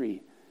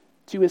ministry,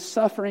 to his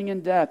suffering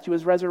and death, to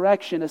his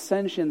resurrection,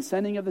 ascension,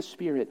 sending of the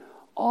Spirit,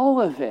 all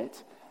of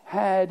it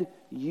had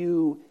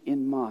you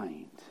in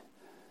mind.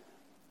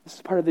 This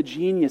is part of the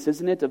genius,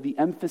 isn't it, of the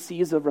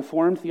emphases of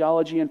Reformed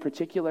theology in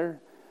particular,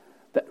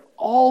 that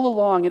all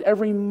along, at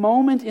every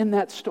moment in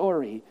that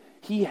story,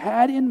 he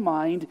had in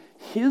mind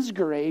his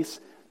grace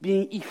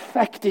being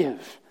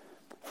effective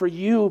for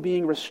you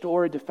being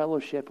restored to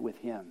fellowship with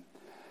him.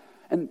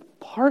 And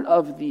part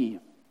of the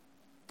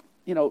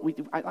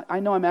I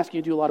know I'm asking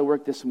you to do a lot of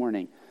work this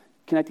morning,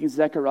 connecting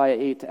Zechariah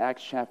 8 to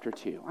Acts chapter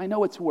 2. I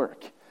know it's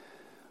work.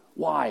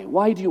 Why?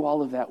 Why do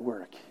all of that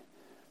work?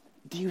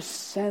 Do you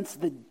sense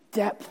the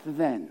depth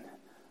then,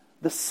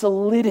 the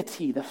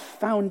solidity, the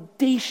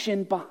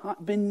foundation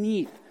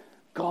beneath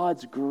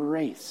God's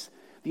grace,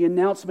 the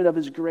announcement of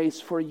his grace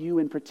for you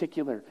in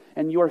particular,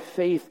 and your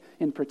faith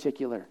in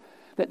particular?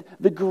 That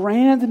the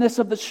grandness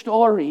of the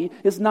story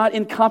is not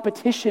in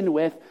competition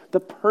with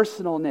the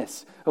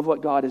personalness of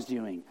what God is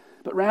doing,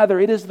 but rather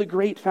it is the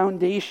great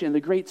foundation, the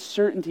great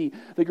certainty,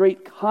 the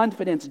great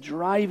confidence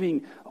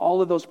driving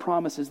all of those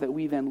promises that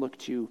we then look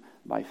to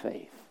by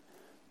faith.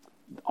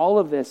 All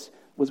of this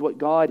was what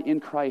God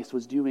in Christ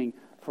was doing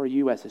for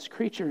you as his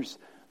creatures,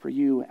 for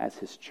you as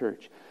his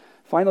church.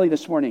 Finally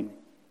this morning,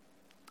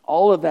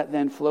 all of that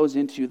then flows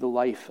into the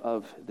life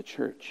of the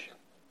church.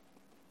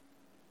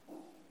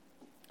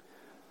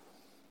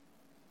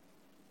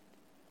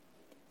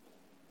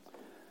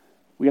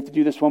 We have to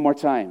do this one more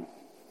time.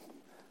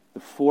 The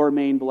four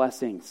main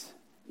blessings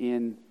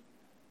in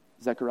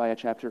Zechariah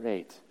chapter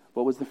 8.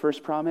 What was the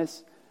first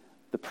promise?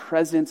 The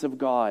presence of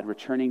God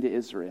returning to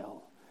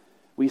Israel.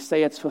 We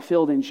say it's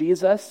fulfilled in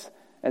Jesus,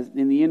 as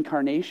in the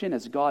incarnation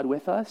as God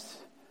with us.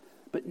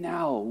 But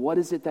now, what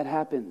is it that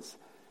happens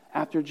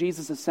after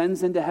Jesus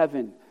ascends into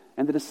heaven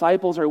and the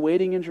disciples are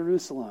waiting in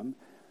Jerusalem,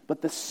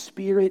 but the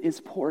Spirit is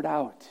poured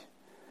out?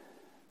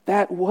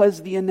 That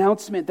was the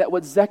announcement that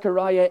what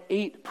Zechariah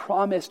 8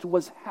 promised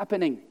was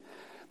happening.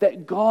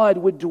 That God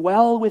would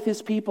dwell with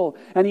his people,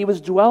 and he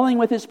was dwelling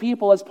with his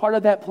people as part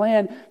of that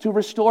plan to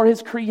restore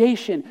his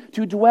creation,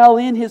 to dwell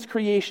in his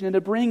creation, and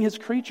to bring his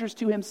creatures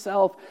to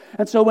himself.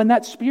 And so when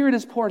that Spirit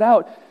is poured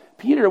out,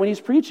 Peter, when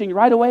he's preaching,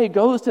 right away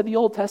goes to the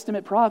Old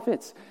Testament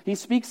prophets. He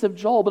speaks of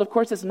Joel, but of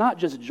course it's not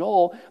just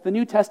Joel. The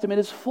New Testament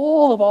is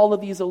full of all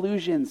of these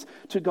allusions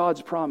to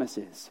God's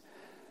promises.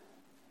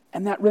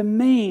 And that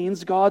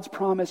remains God's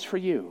promise for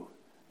you,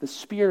 the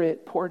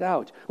Spirit poured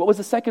out. What was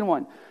the second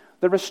one?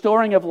 The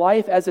restoring of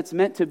life as it's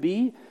meant to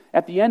be.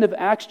 At the end of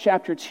Acts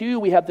chapter 2,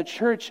 we have the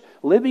church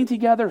living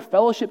together,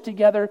 fellowship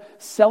together,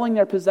 selling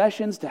their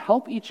possessions to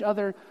help each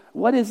other.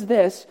 What is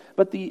this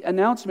but the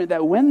announcement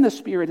that when the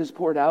Spirit is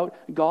poured out,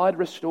 God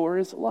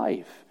restores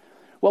life?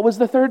 What was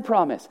the third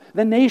promise?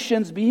 The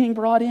nations being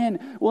brought in.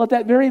 Well, at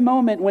that very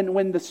moment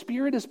when the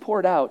Spirit is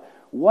poured out,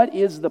 what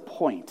is the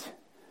point?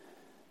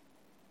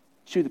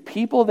 To the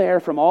people there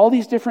from all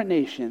these different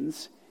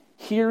nations,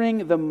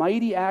 hearing the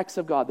mighty acts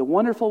of God, the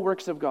wonderful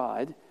works of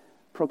God,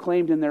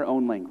 proclaimed in their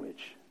own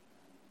language.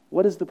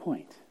 What is the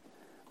point?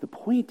 The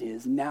point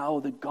is now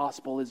the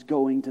gospel is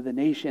going to the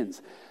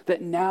nations.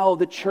 That now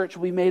the church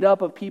will be made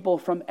up of people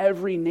from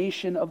every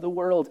nation of the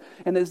world.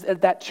 And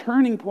that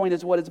turning point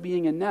is what is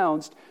being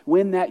announced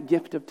when that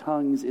gift of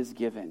tongues is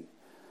given.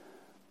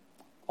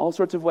 All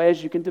sorts of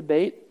ways you can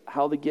debate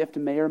how the gift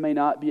may or may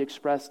not be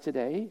expressed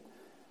today.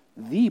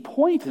 The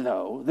point,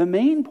 though, the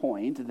main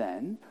point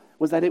then,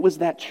 was that it was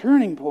that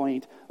turning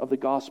point of the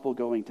gospel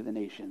going to the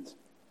nations.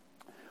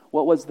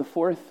 What was the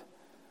fourth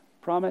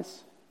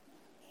promise?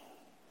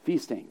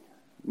 Feasting.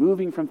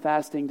 Moving from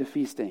fasting to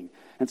feasting.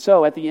 And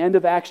so at the end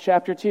of Acts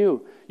chapter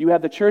 2, you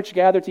have the church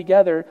gathered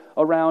together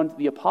around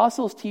the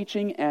apostles'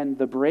 teaching and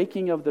the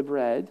breaking of the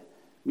bread,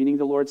 meaning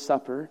the Lord's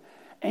Supper,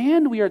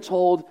 and we are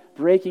told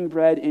breaking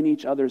bread in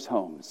each other's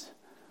homes.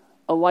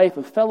 A life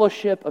of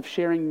fellowship, of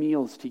sharing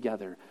meals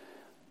together.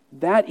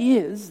 That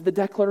is the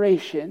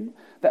declaration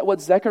that what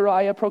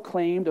Zechariah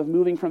proclaimed of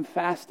moving from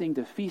fasting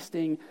to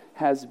feasting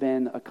has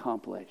been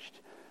accomplished.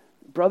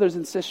 Brothers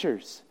and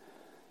sisters,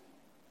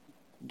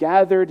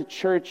 gathered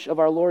church of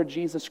our Lord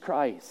Jesus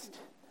Christ,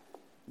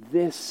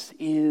 this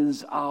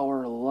is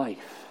our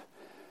life.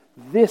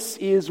 This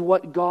is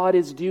what God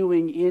is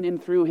doing in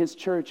and through his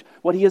church,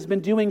 what he has been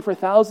doing for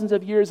thousands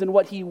of years and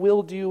what he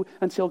will do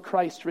until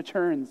Christ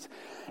returns.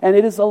 And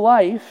it is a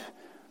life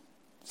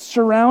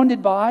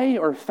surrounded by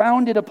or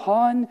founded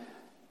upon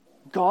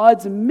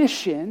God's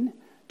mission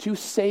to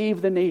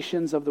save the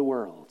nations of the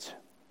world.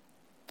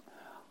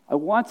 I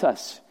want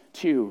us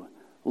to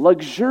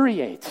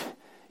luxuriate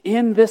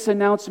in this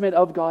announcement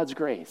of God's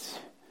grace.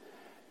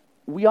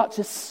 We ought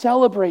to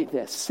celebrate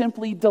this,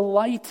 simply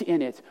delight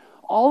in it.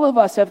 All of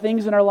us have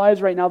things in our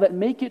lives right now that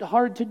make it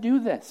hard to do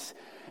this.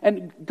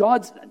 And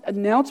God's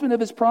announcement of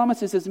his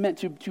promises is meant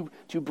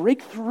to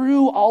break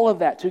through all of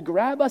that, to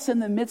grab us in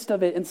the midst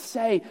of it and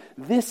say,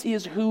 this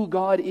is who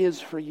God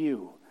is for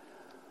you.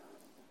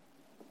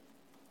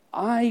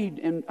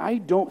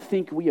 I don't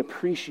think we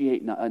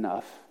appreciate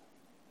enough.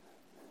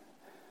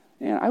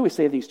 And I always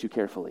say things too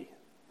carefully.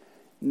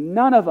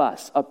 None of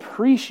us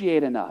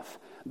appreciate enough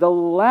the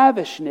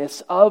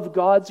lavishness of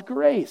God's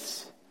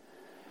grace.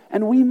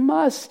 And we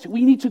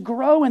need to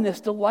grow in this,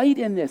 delight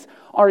in this.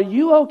 Are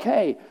you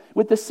okay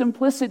with the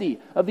simplicity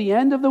of the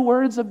end of the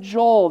words of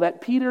Joel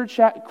that Peter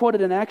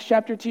quoted in Acts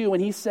chapter 2 when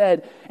he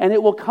said, "And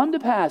it will come to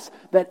pass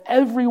that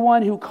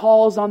everyone who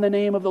calls on the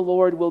name of the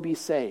Lord will be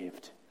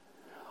saved"?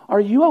 Are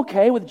you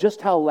okay with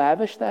just how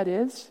lavish that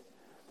is?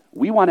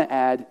 We want to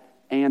add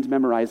and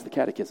memorize the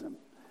catechism.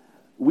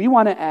 We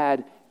want to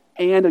add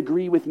and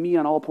agree with me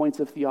on all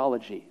points of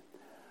theology.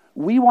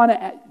 We want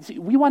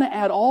to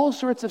add all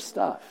sorts of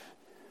stuff.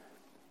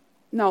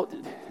 Now,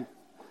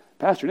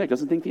 Pastor Nick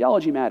doesn't think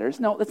theology matters.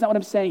 No, that's not what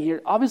I'm saying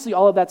here. Obviously,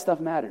 all of that stuff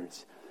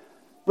matters.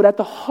 But at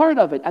the heart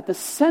of it, at the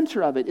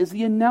center of it, is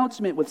the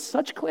announcement with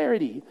such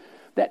clarity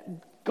that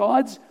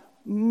God's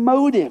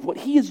motive, what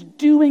he is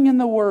doing in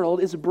the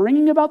world, is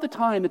bringing about the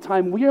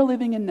time we are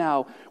living in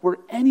now, where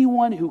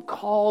anyone who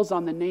calls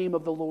on the name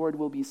of the Lord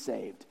will be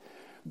saved.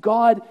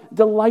 God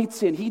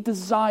delights in, he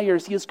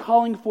desires, he is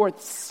calling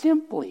forth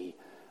simply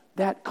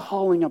that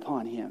calling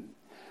upon him.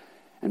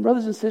 And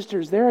brothers and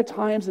sisters, there are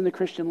times in the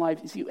Christian life,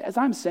 you see, as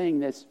I'm saying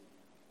this,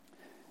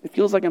 it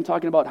feels like I'm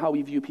talking about how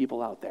we view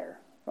people out there,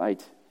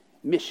 right?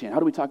 Mission. How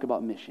do we talk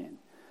about mission?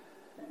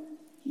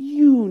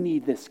 You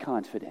need this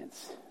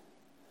confidence.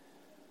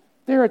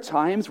 There are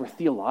times where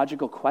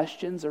theological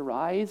questions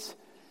arise,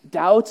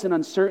 doubts and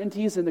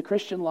uncertainties in the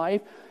Christian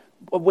life,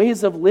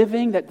 ways of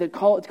living that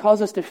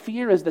cause us to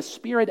fear, is the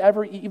Spirit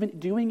ever even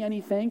doing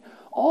anything?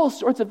 All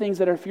sorts of things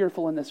that are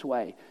fearful in this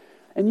way.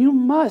 And you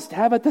must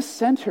have at the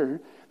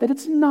center that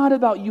it's not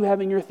about you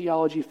having your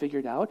theology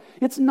figured out.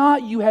 It's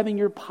not you having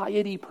your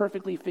piety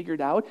perfectly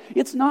figured out.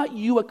 It's not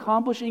you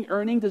accomplishing,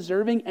 earning,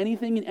 deserving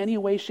anything in any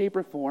way, shape,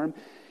 or form.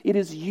 It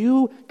is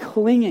you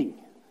clinging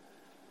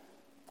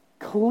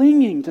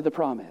to the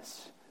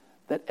promise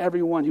that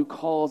everyone who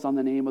calls on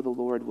the name of the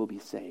Lord will be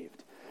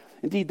saved.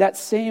 Indeed, that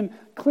same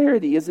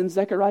clarity is in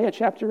Zechariah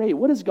chapter 8.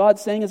 What is God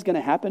saying is going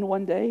to happen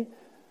one day?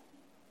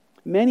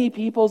 Many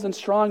peoples and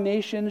strong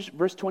nations,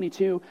 verse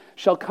 22,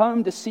 shall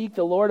come to seek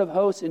the Lord of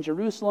hosts in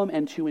Jerusalem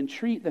and to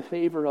entreat the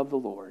favor of the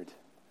Lord.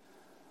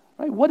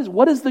 Right?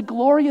 What is the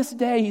glorious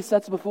day he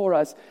sets before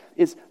us?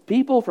 Is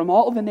people from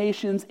all the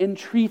nations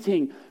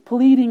entreating,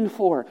 pleading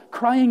for,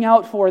 crying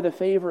out for the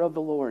favor of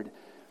the Lord.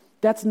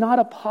 That's not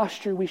a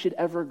posture we should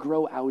ever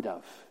grow out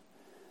of.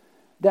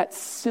 That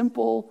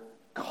simple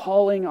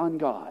calling on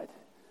God,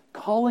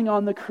 calling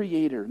on the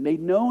Creator, made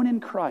known in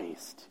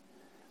Christ,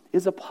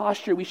 is a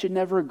posture we should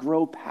never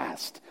grow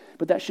past,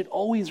 but that should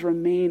always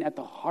remain at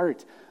the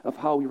heart of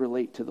how we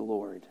relate to the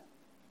Lord.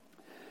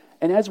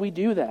 And as we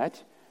do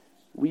that,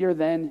 we are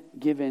then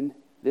given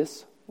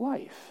this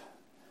life.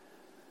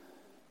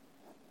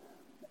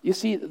 You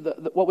see,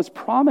 what was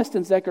promised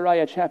in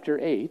Zechariah chapter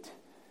 8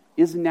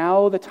 is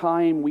now the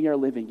time we are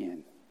living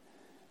in.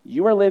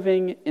 You are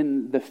living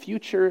in the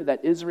future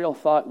that Israel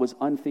thought was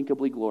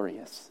unthinkably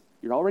glorious.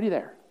 You're already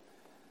there.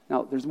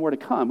 Now, there's more to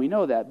come, we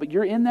know that, but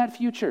you're in that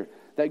future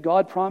that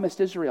God promised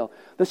Israel.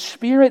 The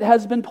Spirit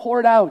has been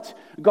poured out.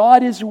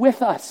 God is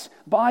with us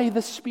by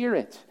the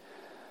Spirit.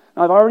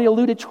 Now, I've already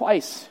alluded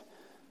twice.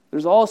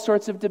 There's all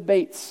sorts of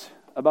debates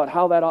about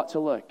how that ought to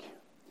look.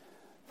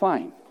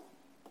 Fine.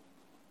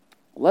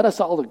 Let us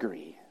all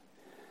agree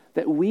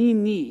that we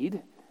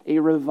need a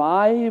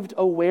revived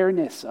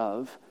awareness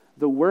of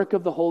the work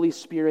of the Holy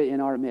Spirit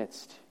in our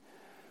midst.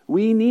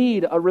 We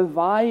need a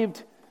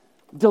revived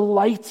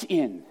delight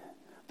in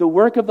the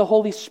work of the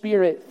Holy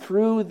Spirit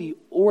through the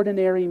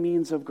ordinary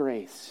means of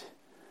grace,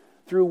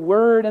 through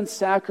word and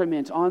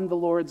sacrament on the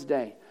Lord's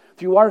Day,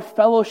 through our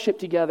fellowship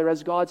together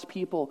as God's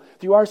people,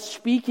 through our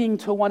speaking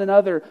to one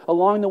another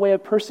along the way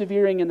of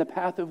persevering in the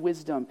path of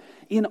wisdom.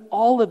 In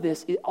all of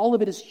this, all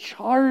of it is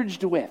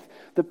charged with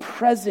the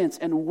presence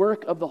and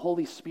work of the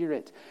Holy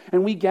Spirit.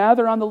 And we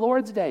gather on the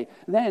Lord's Day,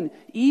 then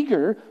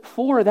eager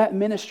for that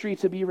ministry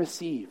to be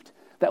received.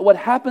 That what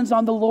happens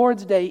on the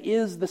Lord's Day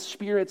is the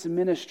Spirit's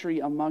ministry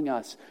among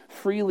us,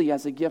 freely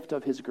as a gift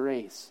of His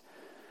grace.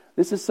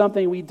 This is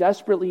something we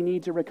desperately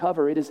need to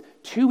recover. It is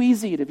too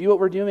easy to view what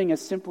we're doing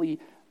as simply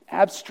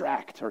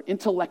abstract or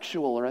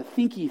intellectual or a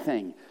thinky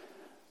thing.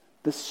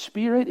 The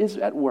Spirit is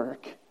at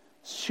work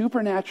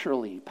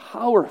supernaturally,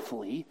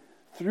 powerfully,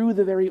 through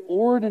the very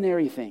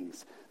ordinary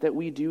things that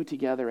we do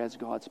together as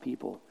God's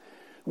people.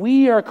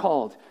 We are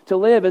called to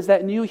live as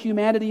that new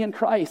humanity in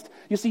Christ.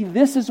 You see,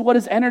 this is what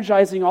is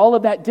energizing all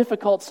of that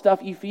difficult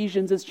stuff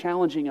Ephesians is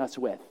challenging us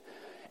with.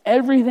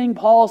 Everything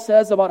Paul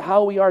says about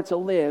how we are to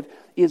live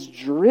is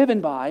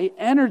driven by,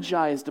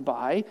 energized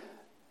by,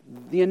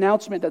 the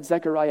announcement that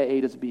Zechariah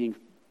 8 is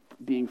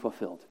being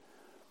fulfilled.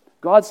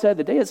 God said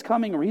the day is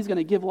coming where He's going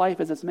to give life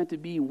as it's meant to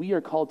be. We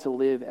are called to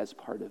live as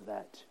part of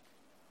that.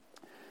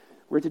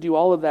 We're to do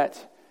all of that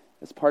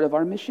as part of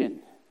our mission.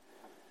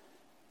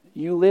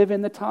 You live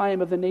in the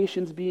time of the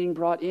nations being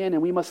brought in,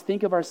 and we must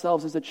think of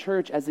ourselves as a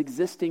church as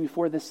existing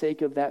for the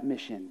sake of that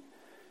mission.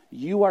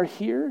 You are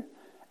here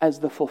as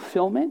the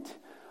fulfillment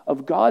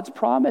of God's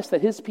promise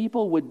that His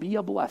people would be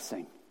a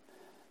blessing.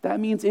 That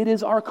means it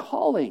is our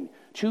calling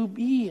to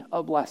be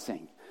a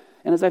blessing.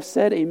 And as I've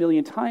said a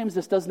million times,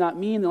 this does not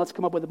mean that let's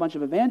come up with a bunch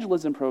of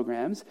evangelism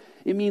programs.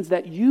 It means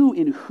that you,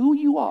 in who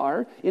you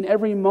are, in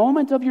every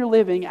moment of your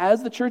living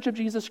as the Church of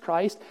Jesus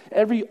Christ,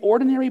 every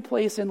ordinary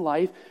place in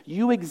life,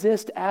 you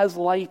exist as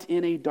light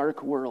in a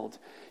dark world.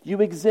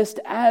 You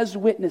exist as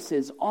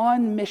witnesses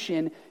on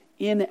mission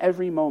in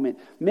every moment.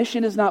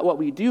 Mission is not what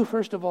we do,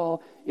 first of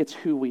all, it's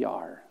who we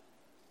are.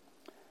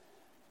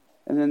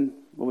 And then,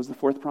 what was the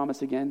fourth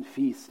promise again?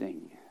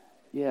 Feasting.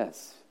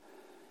 Yes.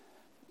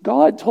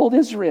 God told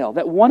Israel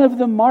that one of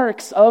the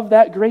marks of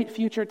that great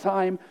future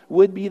time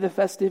would be the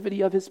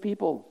festivity of His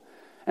people.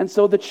 And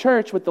so the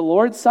church, with the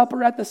Lord's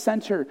Supper at the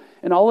center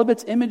and all of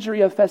its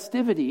imagery of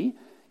festivity,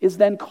 is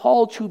then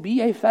called to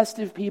be a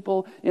festive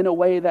people in a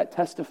way that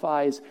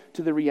testifies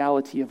to the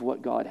reality of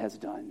what God has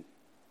done.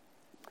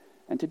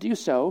 And to do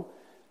so,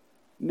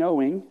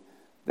 knowing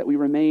that we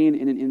remain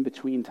in an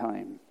in-between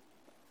time.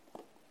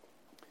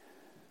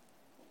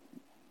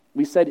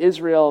 We said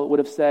Israel would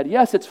have said,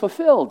 yes, it's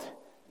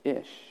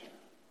fulfilled-ish.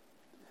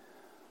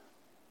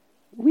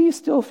 We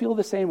still feel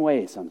the same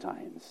way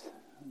sometimes.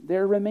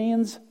 There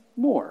remains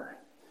more.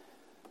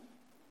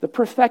 The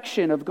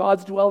perfection of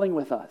God's dwelling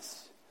with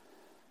us.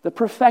 The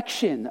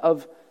perfection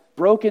of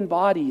broken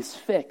bodies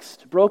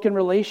fixed, broken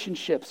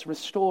relationships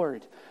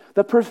restored.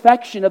 The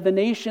perfection of the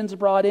nations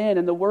brought in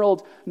and the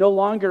world no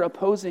longer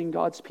opposing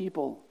God's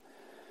people.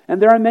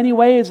 And there are many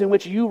ways in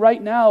which you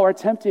right now are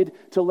tempted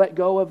to let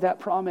go of that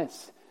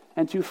promise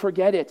and to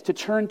forget it, to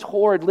turn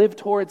toward, live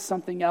towards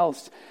something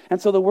else.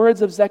 And so the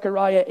words of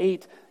Zechariah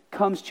 8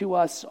 comes to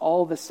us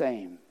all the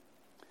same.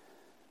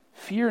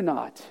 Fear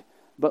not,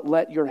 but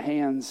let your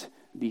hands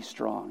be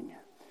strong.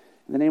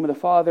 In the name of the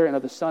Father, and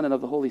of the Son, and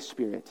of the Holy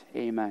Spirit,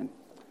 amen.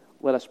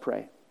 Let us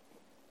pray.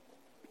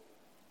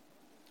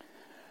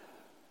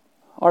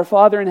 Our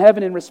Father in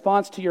heaven, in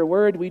response to your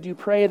word, we do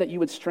pray that you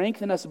would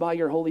strengthen us by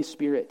your Holy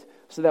Spirit,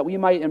 so that we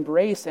might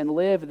embrace and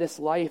live this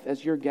life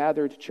as your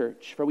gathered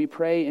church. For we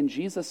pray in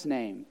Jesus'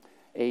 name,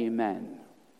 amen.